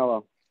 Keith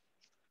Mello.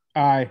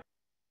 Aye.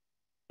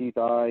 Keith,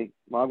 aye.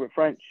 Margaret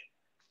French.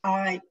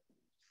 Aye.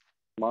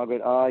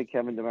 Margaret, aye.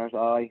 Kevin Demaris,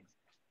 aye.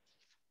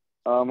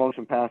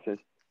 Motion passes.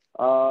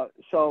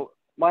 So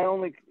my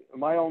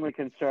only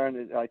concern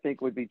is, I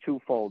think, would be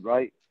twofold,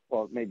 right?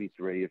 Well, maybe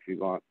three if you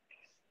want.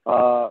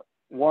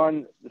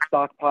 One, the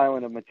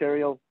stockpiling of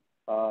material,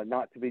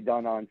 not to be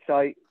done on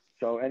site.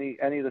 So any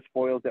of the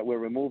spoils that we're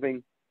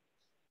removing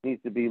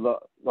needs to be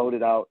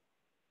loaded out.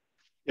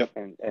 Yep.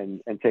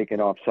 And taken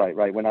off site,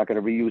 right? We're not going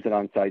to reuse it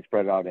on site,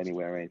 spread it out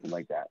anywhere or anything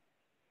like that.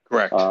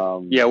 Correct.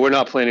 Yeah, we're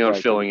not planning on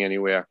right. filling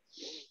anywhere.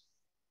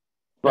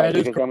 Right,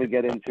 because then we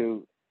get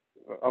into,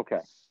 okay.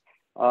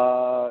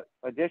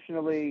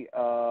 Additionally,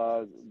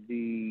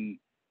 the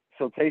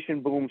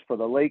siltation booms for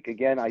the lake,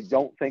 again, I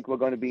don't think we're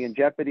going to be in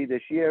jeopardy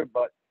this year,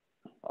 but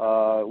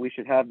we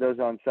should have those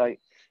on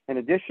site. And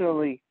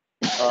additionally,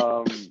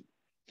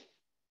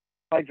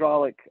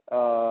 hydraulic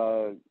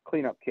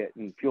cleanup kit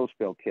and fuel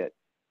spill kit.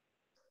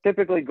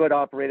 Typically, good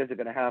operators are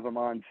going to have them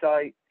on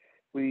site.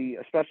 We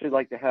especially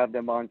like to have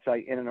them on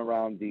site in and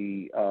around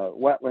the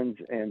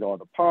wetlands and or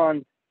the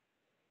pond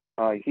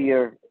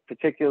here,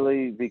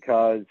 particularly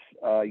because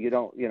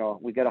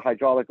we get a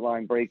hydraulic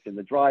line breaks in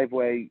the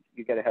driveway,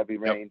 you get a heavy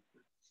rain.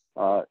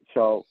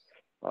 So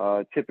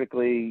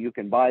typically you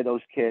can buy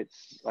those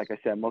kits. Like I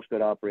said, most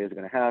good operators are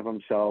going to have them.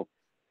 So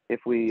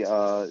if we,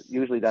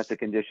 usually that's a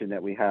condition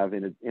that we have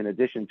in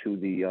addition to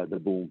the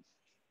boom.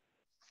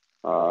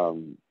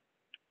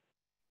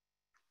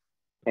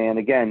 And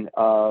again,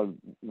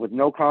 with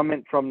no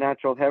comment from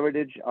Natural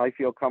Heritage, I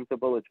feel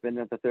comfortable. It's been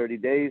at the 30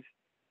 days.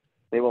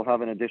 They will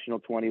have an additional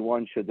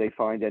 21 should they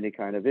find any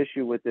kind of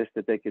issue with this,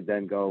 that they could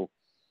then go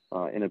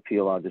and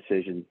appeal our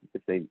decision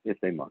if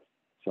they must.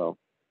 So,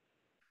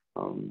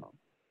 does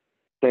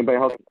anybody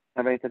else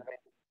have anything?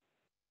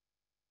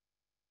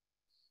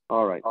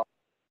 All right.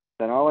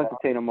 Then I'll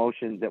entertain a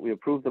motion that we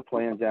approve the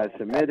plans as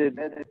submitted,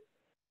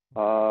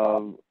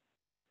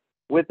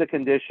 with the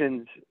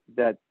conditions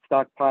that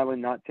stockpiling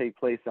not take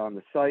place on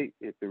the site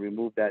if they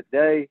remove that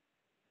day,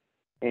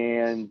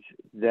 and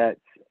that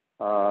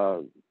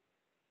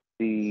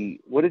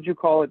what did you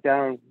call it,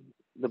 Darren?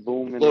 The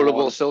boom and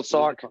Floatable silt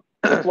sock.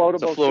 The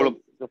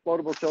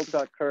floatable silt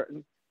sock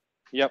curtain.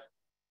 Yep.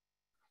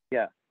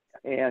 Yeah,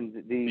 and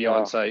the Be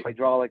on site.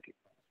 hydraulic,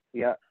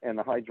 yeah, and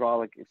the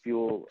hydraulic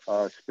fuel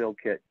spill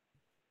kit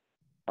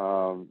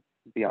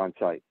be on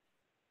site.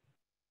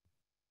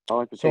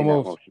 I'll entertain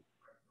that motion.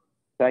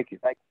 Thank you.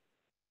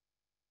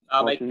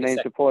 Motion made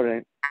and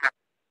supported.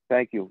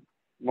 Thank you.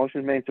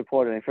 Motion made and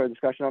supported. Any further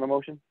discussion on the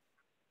motion?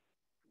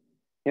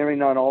 Hearing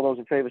none, all those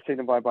in favor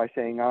signify by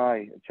saying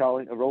aye.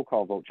 Charlie, a roll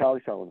call vote.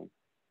 Charlie Sullivan.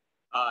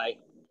 Aye.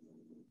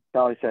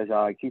 Charlie says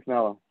aye. Keith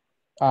Mello.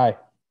 Aye.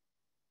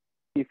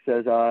 Keith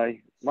says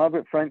aye.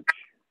 Margaret French.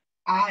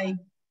 Aye.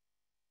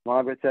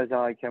 Margaret says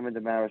aye. Kevin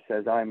Damaris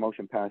says aye.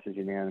 Motion passes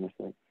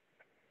unanimously.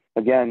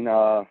 Again,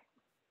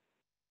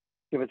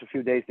 give us a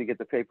few days to get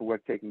the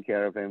paperwork taken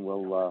care of, and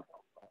we'll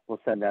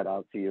send that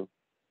out to you.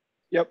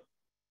 Yep.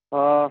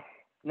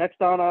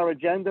 Next on our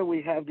agenda,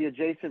 we have the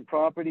adjacent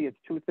property. It's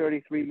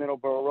 233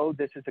 Middleborough Road.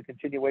 This is a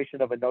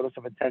continuation of a notice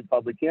of intent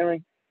public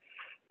hearing.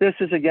 This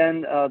is,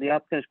 again, the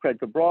applicant is Craig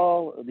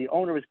Cabral. The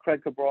owner is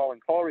Craig Cabral and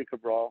Corey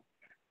Cabral.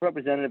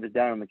 Representative is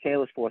Darren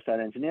Michaelis,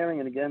 Foresight Engineering.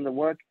 And again, the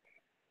work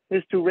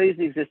is to raise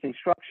the existing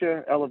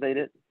structure, elevate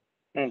it,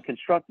 and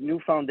construct new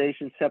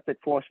foundation, septic,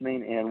 force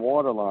main, and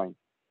water line.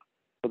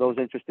 For those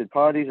interested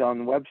parties on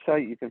the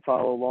website, you can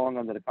follow along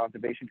under the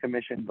Conservation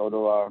Commission. Go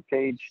to our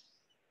page,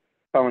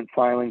 current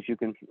filings, you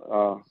can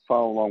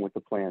follow along with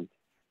the plans.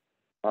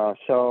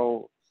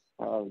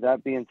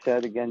 That being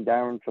said, again,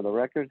 Darren, for the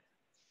record.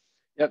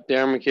 Yep,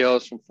 Darren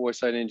Michaelis from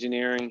Foresight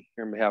Engineering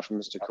here on behalf of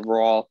Mr.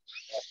 Cabral.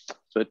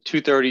 So at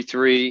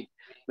 233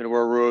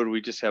 Middleborough Road, we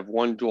just have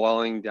one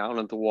dwelling down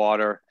at the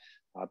water,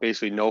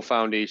 basically no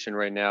foundation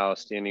right now,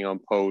 standing on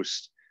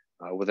post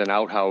with an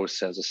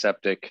outhouse as a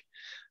septic.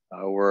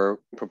 We're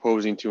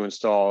proposing to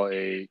install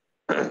a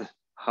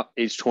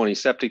H20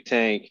 septic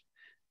tank,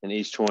 an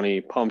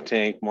H20 pump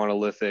tank,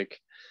 monolithic,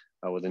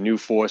 with a new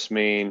force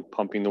main,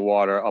 pumping the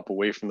water up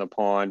away from the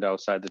pond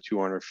outside the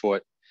 200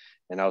 foot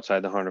and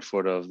outside the 100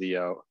 foot of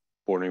the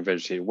bordering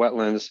vegetated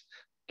wetlands.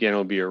 Again,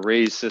 it'll be a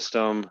raised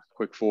system,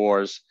 quick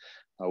fours.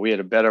 We had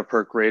a better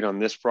perk rate on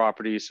this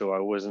property, so I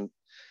wasn't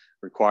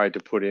required to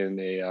put in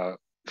a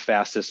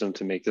fast system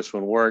to make this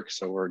one work.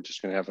 So we're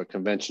just gonna have a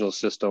conventional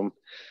system.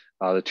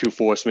 The two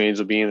force mains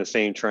will be in the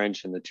same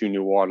trench, and the two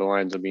new water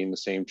lines will be in the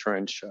same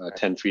trench,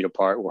 10 feet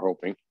apart, we're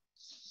hoping.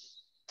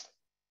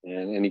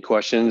 And any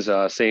questions?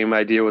 Same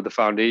idea with the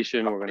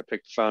foundation. We're going to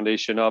pick the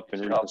foundation up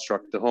and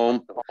reconstruct the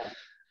home.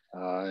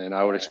 And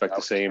I would expect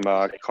the same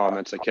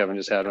comments that Kevin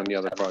just had on the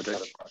other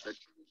project.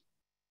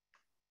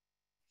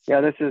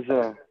 Yeah, this is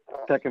a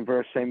second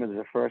verse, same as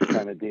the first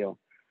kind of deal.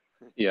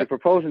 Yeah. You're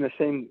proposing the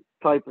same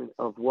type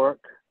of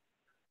work.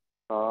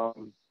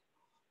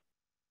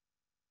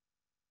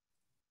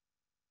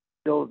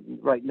 Still,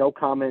 right, no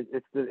comment.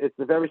 It's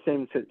the very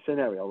same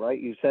scenario, right?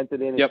 You sent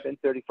it in, Yep. It's been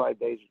 35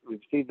 days.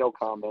 We've received no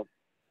comment.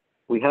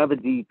 We have a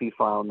DEP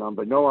file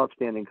number, no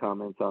outstanding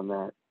comments on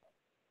that.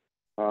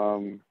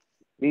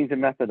 Means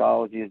and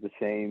methodology is the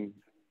same.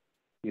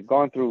 You've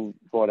gone through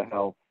Board of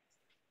Health.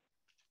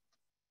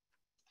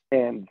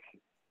 And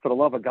for the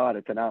love of God,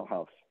 it's an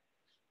outhouse.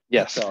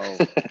 Yes. So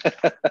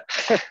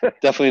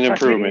definitely an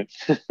improvement.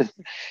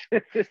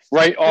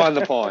 Right on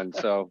the pond.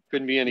 So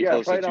couldn't be any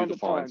closer right to on the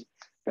pond.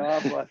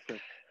 God bless her.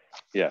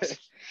 Yes.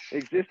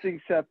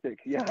 Existing septic,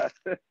 yeah.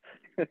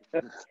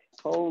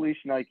 Holy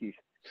shnikes.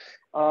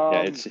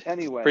 Yeah, it's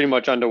anyway. pretty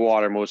much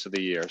underwater most of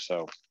the year.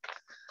 So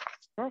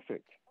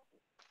perfect.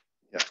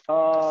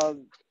 Yeah.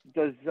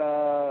 Does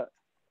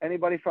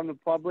anybody from the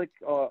public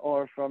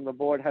or from the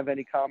board have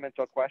any comments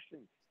or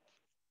questions?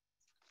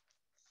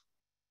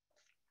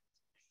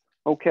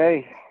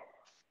 Okay.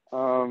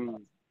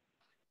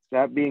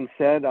 That being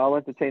said, I'll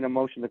entertain a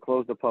motion to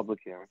close the public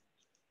hearing.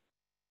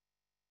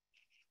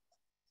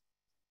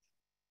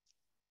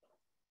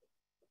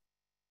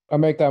 I'll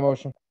make that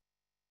motion.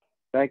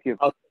 Thank you.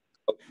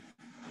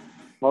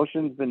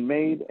 Motion's been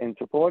made and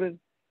supported.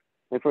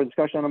 Any further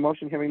discussion on the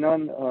motion? Hearing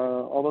none.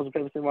 All those in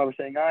favor, signify by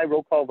saying aye.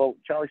 Roll call vote.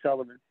 Charlie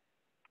Sullivan.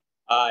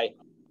 Aye.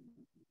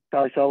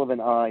 Charlie Sullivan,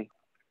 aye.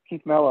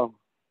 Keith Mello.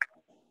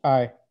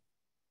 Aye.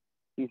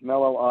 Keith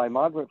Mello, aye.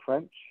 Margaret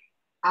French.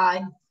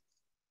 Aye.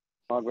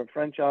 Margaret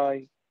French,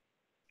 aye.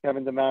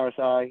 Kevin Damaris,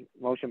 aye.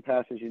 Motion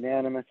passes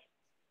unanimous.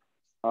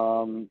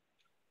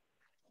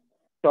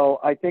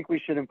 So I think we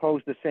should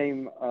impose the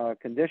same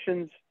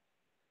conditions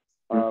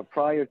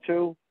prior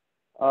to.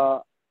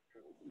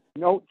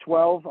 Note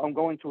 12, I'm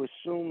going to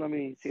assume, let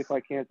me see if I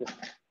can't.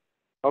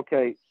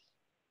 Okay,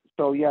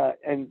 so yeah,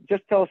 and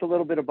just tell us a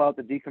little bit about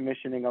the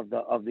decommissioning of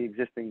the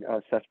existing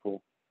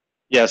cesspool.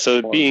 Yeah,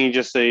 so being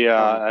just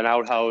an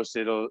outhouse,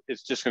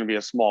 it's just going to be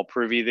a small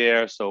privy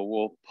there. So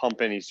we'll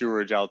pump any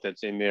sewage out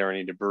that's in there,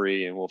 any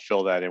debris, and we'll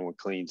fill that in with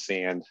clean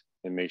sand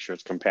and make sure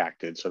it's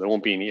compacted. So there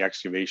won't be any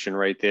excavation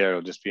right there.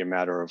 It'll just be a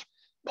matter of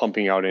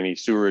pumping out any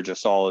sewage or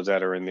solids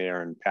that are in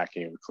there and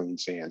packing it with clean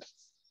sand.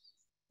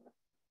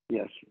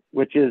 Yes,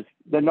 which is,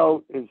 the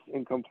note is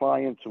in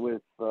compliance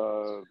with,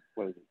 what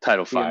is it?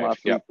 Title 5,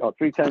 yep.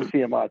 310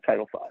 CMR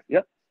Title 5,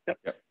 yep.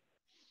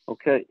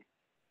 Okay.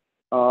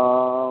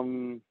 All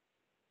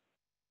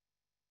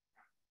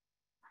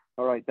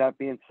right, that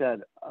being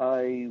said,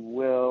 I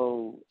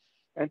will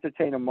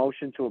entertain a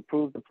motion to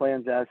approve the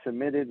plans as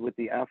submitted with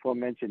the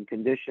aforementioned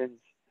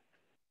conditions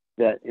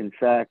that, in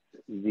fact,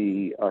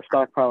 the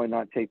stockpiling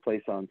not take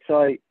place on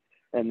site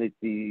and that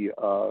the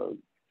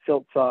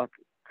silt sock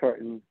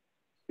curtain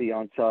be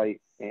on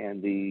site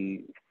and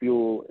the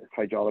fuel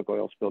hydraulic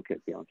oil spill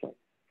kit be on site.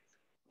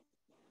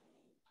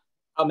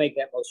 I'll make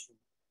that motion.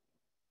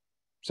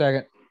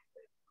 Second.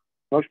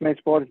 Motion made,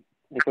 supported.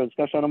 Any further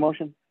discussion on the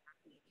motion?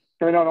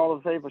 Hearing none, all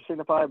in favor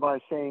signify by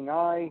saying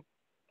aye.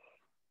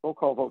 Roll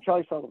call vote.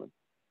 Charlie Sullivan.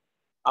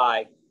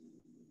 Aye.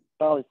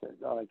 Charlie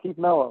says aye. Keith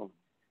Mello.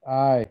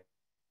 Aye.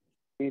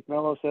 Keith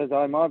Mello says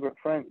aye. Margaret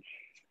French.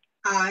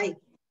 Aye.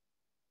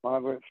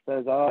 Margaret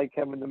says aye.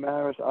 Kevin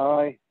Damaris,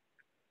 aye.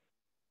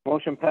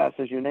 Motion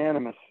passes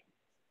unanimous.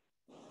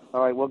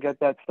 All right, we'll get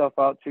that stuff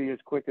out to you as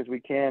quick as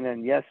we can.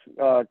 And yes,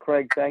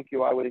 Craig, thank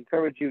you. I would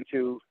encourage you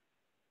to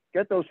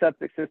get those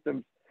septic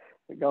systems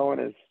going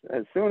as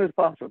soon as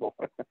possible.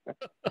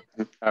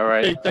 All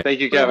right.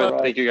 Thank you, Kevin.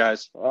 Right. Thank you,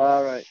 guys.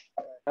 All right.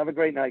 Have a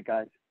great night,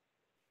 guys.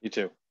 You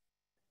too.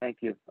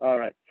 Thank you. All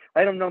right.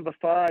 Item number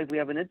 5, we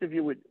have an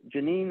interview with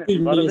Janine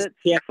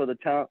Ludovitz for the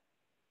town.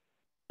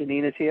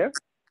 Janine is here.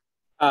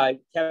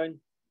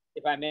 Kevin,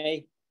 if I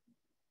may.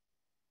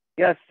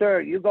 Yes,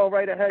 sir. You go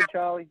right ahead,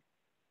 Charlie.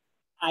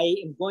 I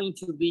am going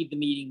to leave the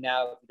meeting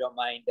now, if you don't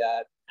mind.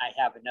 I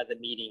have another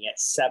meeting at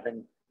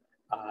 7.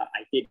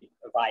 I did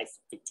advise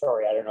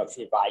Victoria. I don't know if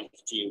she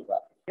advised you,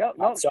 but yeah,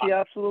 no, so she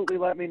absolutely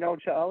let me know,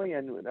 Charlie,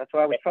 and that's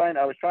why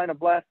I was trying to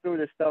blast through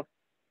this stuff.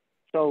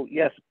 So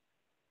yes,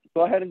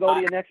 go ahead and go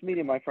to your next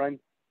meeting, my friend.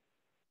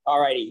 All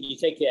righty, you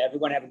take care.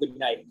 Everyone have a good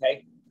night.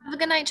 Okay. Have a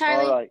good night,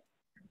 Charlie. All right.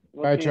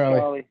 Bye,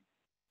 Charlie.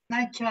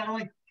 Night,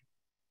 Charlie.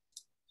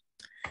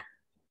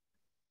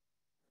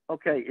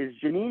 Okay, is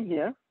Janine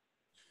here?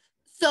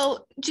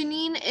 So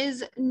Janine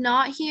is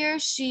not here.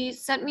 She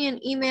sent me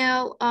an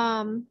email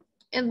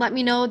and let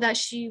me know that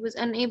she was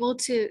unable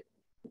to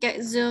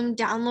get Zoom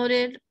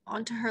downloaded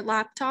onto her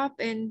laptop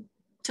and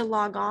to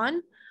log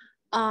on.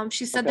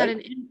 She said that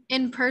an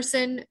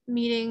in-person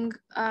meeting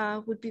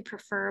would be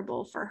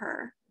preferable for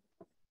her.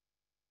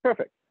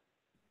 Perfect.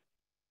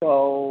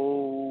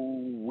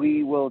 So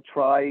we will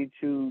try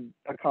to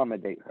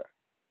accommodate her.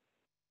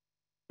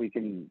 We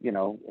can,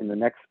 in the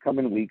next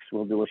coming weeks,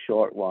 we'll do a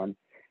short one.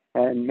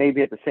 And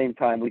maybe at the same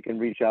time, we can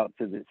reach out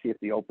to see if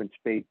the open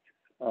space,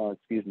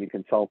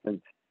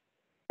 consultant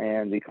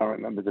and the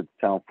current members of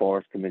the town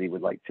forest committee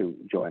would like to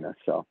join us.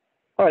 So,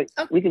 all right,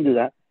 we can do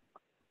that.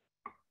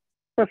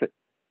 Perfect.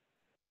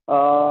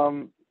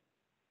 The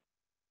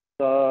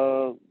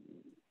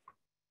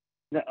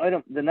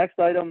next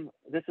item,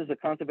 this is a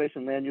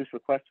conservation land use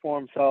request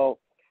form. So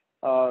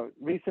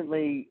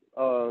recently,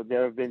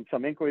 there have been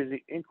some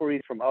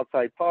inquiries from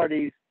outside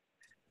parties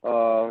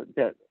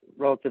that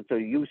relative to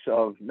use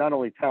of not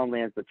only town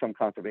lands, but some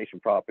conservation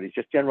properties,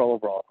 just general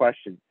overall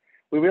questions.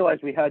 We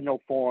realized we had no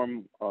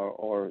form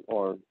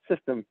or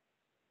system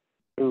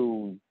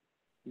to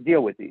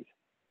deal with these.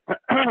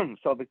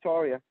 So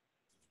Victoria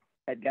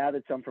had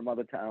gathered some from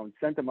other towns,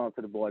 sent them out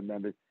to the board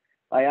members.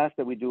 I asked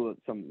that we do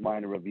some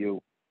minor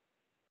review.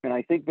 And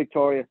I think,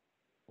 Victoria,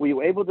 were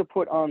you able to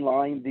put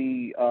online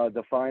the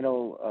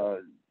final,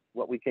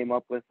 what we came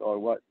up with, or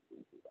what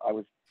I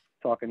was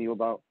talking to you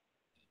about?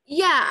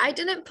 Yeah, I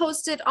didn't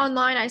post it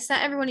online. I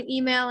sent everyone an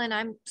email and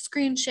I'm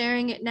screen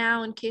sharing it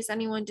now in case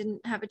anyone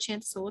didn't have a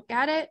chance to look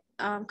at it,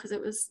 because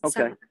it was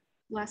Okay.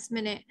 last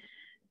minute.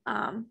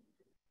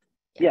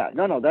 Yeah,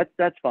 no,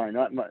 that's fine.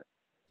 Not much.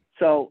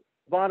 So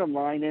bottom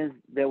line is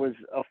there was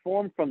a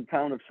form from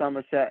town of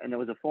Somerset and there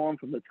was a form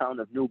from the town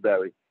of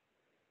Newbury.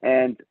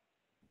 And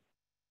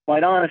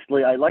quite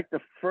honestly, I like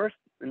the first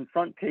and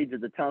front page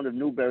of the town of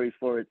Newbury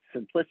for its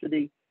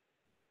simplicity.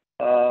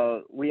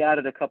 We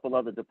added a couple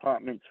other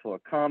departments for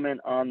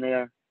comment on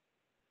there.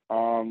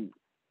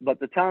 But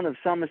the town of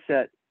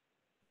Somerset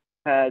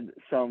had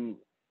some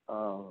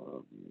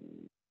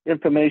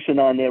information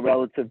on there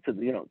relative to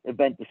the,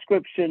 event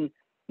description,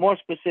 more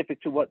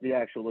specific to what the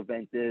actual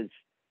event is,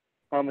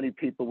 how many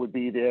people would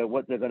be there,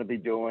 what they're going to be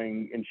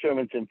doing,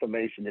 insurance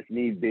information if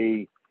need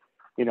be,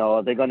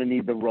 are they going to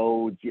need the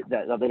roads,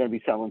 are they going to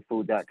be selling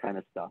food, that kind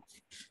of stuff.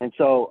 And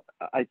so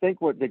I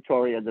think what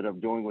Victoria ended up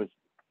doing was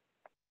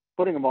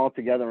putting them all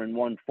together in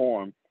one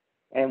form.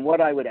 And what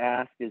I would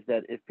ask is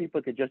that if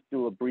people could just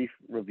do a brief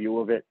review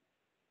of it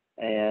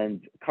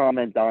and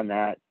comment on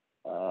that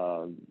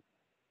for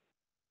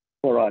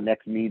our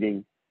next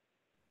meeting,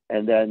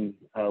 and then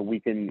we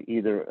can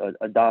either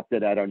adopt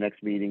it at our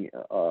next meeting.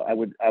 I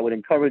would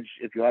encourage,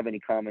 if you have any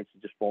comments, to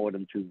just forward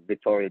them to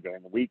Victoria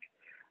during the week.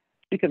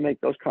 She can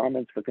make those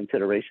comments for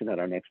consideration at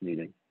our next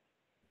meeting.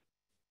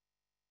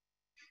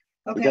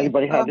 Okay. Does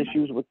anybody have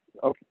issues with?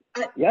 Okay.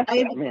 Yes, I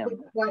have a ma'am.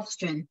 quick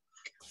question.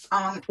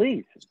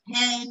 Please.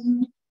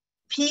 Can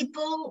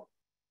people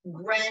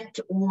rent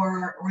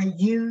or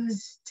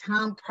use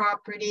town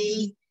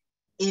property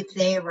if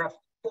they are a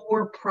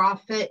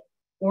for-profit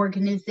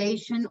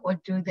organization, or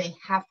do they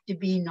have to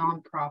be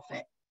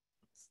nonprofit?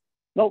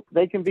 Nope,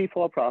 they can be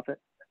for-profit.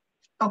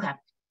 Okay.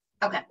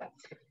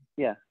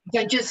 Yeah.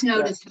 I just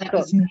noticed that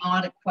was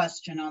not a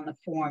question on the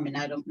form, and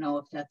I don't know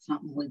if that's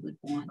something we would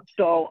want.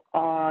 So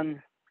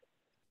on,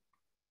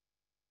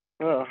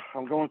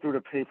 I'm going through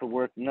the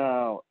paperwork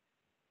now.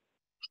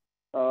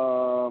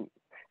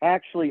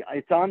 Actually,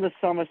 it's on the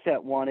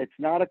Somerset one. It's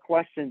not a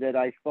question that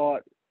I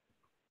thought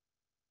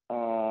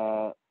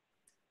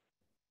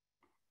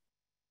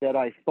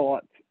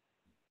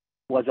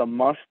was a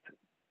must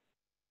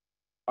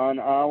on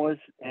ours.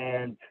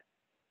 And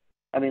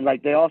I mean,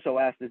 like, they also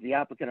asked, is the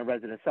applicant a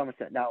resident of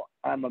Somerset? Now,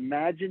 I'm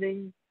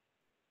imagining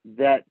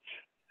that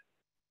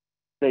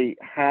they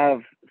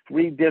have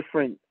 3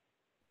 different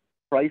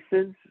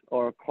prices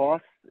or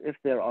costs, if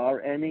there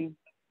are any,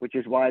 which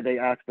is why they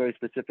ask very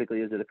specifically,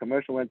 is it a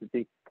commercial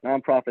entity,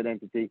 nonprofit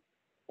entity,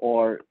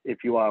 or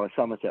if you are a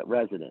Somerset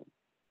resident.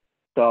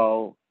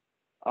 So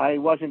I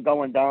wasn't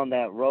going down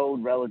that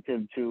road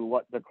relative to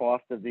what the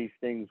cost of these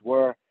things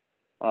were.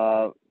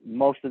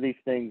 Most of these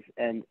things,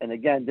 and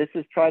again, this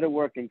is try to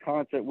work in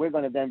concert. We're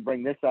going to then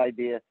bring this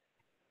idea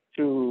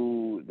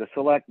to the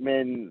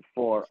selectmen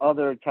for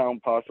other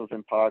town parcels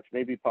and parks,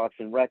 maybe Parks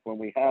and Rec when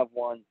we have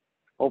one,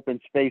 open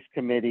space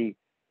committee,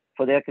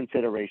 for their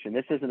consideration.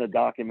 This isn't a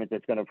document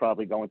that's going to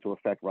probably go into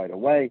effect right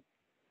away.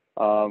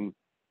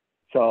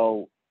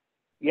 So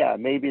yeah,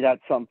 maybe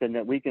that's something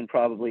that we can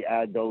probably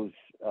add those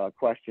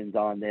questions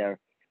on there.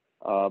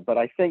 But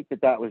I think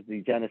that was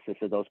the genesis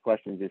of those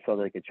questions, is so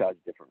they could charge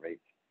different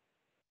rates.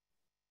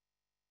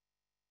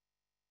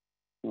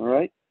 All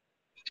right.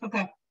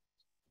 Okay.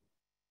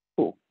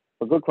 Cool.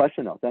 A good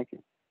question though. Thank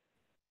you.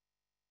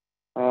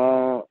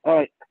 All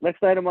right.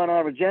 Next item on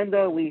our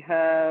agenda, we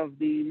have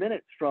the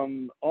minutes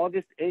from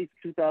August 8th,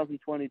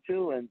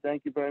 2022. And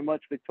thank you very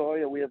much,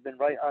 Victoria. We have been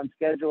right on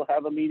schedule.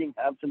 Have a meeting,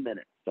 have some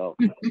minutes. So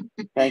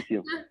thank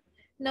you.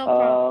 No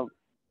problem.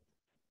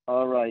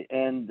 All right.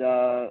 And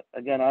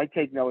again, I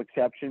take no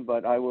exception,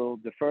 but I will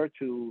defer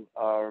to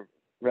our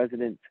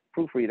resident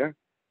proofreader,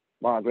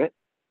 Margaret.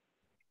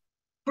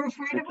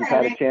 Proofreader, You've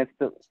had a chance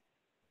to.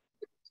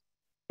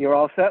 You're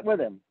all set with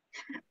him.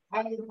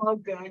 I'm all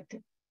good.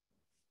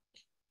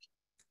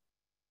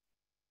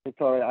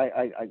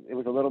 Victoria, it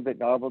was a little bit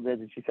garbled there.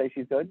 Did she say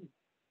she's good?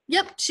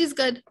 Yep, she's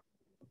good.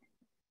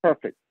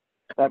 Perfect.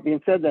 That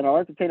being said, then I'll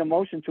entertain a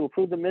motion to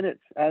approve the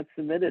minutes as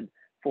submitted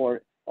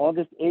for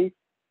August 8th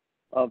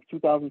of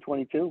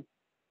 2022.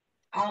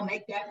 I'll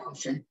make that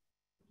motion.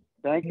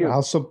 Thank you.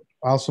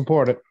 I'll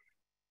support it.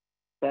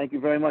 Thank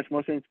you very much.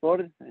 Motion is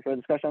supported. Any further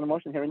discussion on the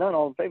motion? Hearing none,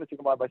 all in favor,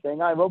 signify by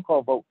saying aye. Roll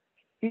call vote.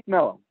 Keith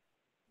Mello.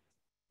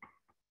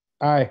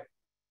 Aye.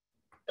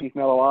 Keith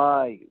Mello,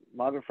 aye.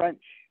 Margaret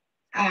French.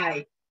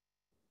 Aye.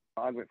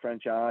 Margaret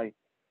French, aye.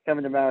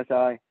 Kevin Damaris,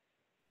 aye.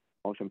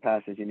 Motion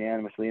passes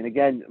unanimously. And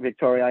again,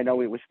 Victoria, I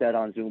know it was said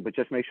on Zoom, but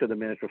just make sure the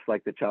minutes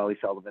reflect that Charlie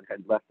Sullivan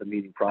had left the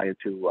meeting prior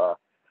to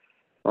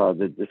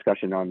the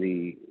discussion on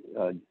the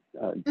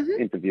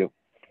interview.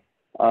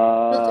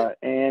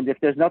 And if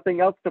there's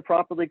nothing else to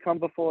properly come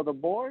before the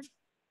board,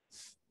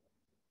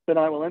 then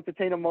I will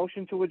entertain a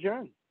motion to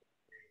adjourn.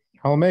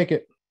 I'll make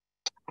it.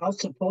 I'll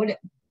support it.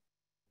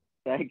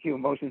 Thank you.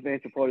 Motion's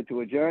made, supported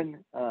to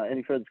adjourn.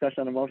 Any further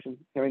discussion on the motion?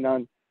 Hearing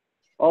none.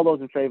 All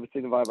those in favor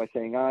signify by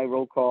saying aye.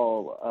 Roll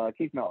call.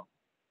 Keith Mello.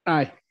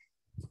 Aye.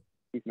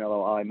 Keith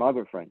Mello, aye.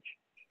 Margaret French.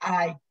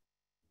 Aye.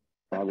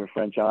 Margaret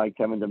French, aye.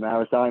 Kevin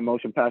Damaris, aye.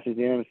 Motion passes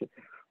unanimously.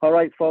 All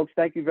right, folks.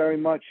 Thank you very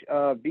much.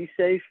 Be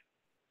safe,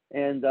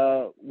 and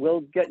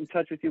we'll get in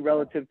touch with you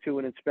relative to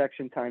an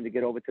inspection time to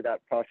get over to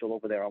that parcel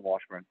over there on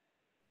Washburn.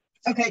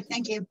 Okay,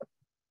 thank you.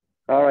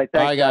 All right.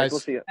 Thanks, Bye, guys. We'll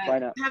see you. Bye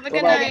now. Have a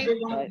good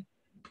Bye-bye. night.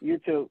 You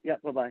too. Yeah.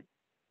 Bye bye.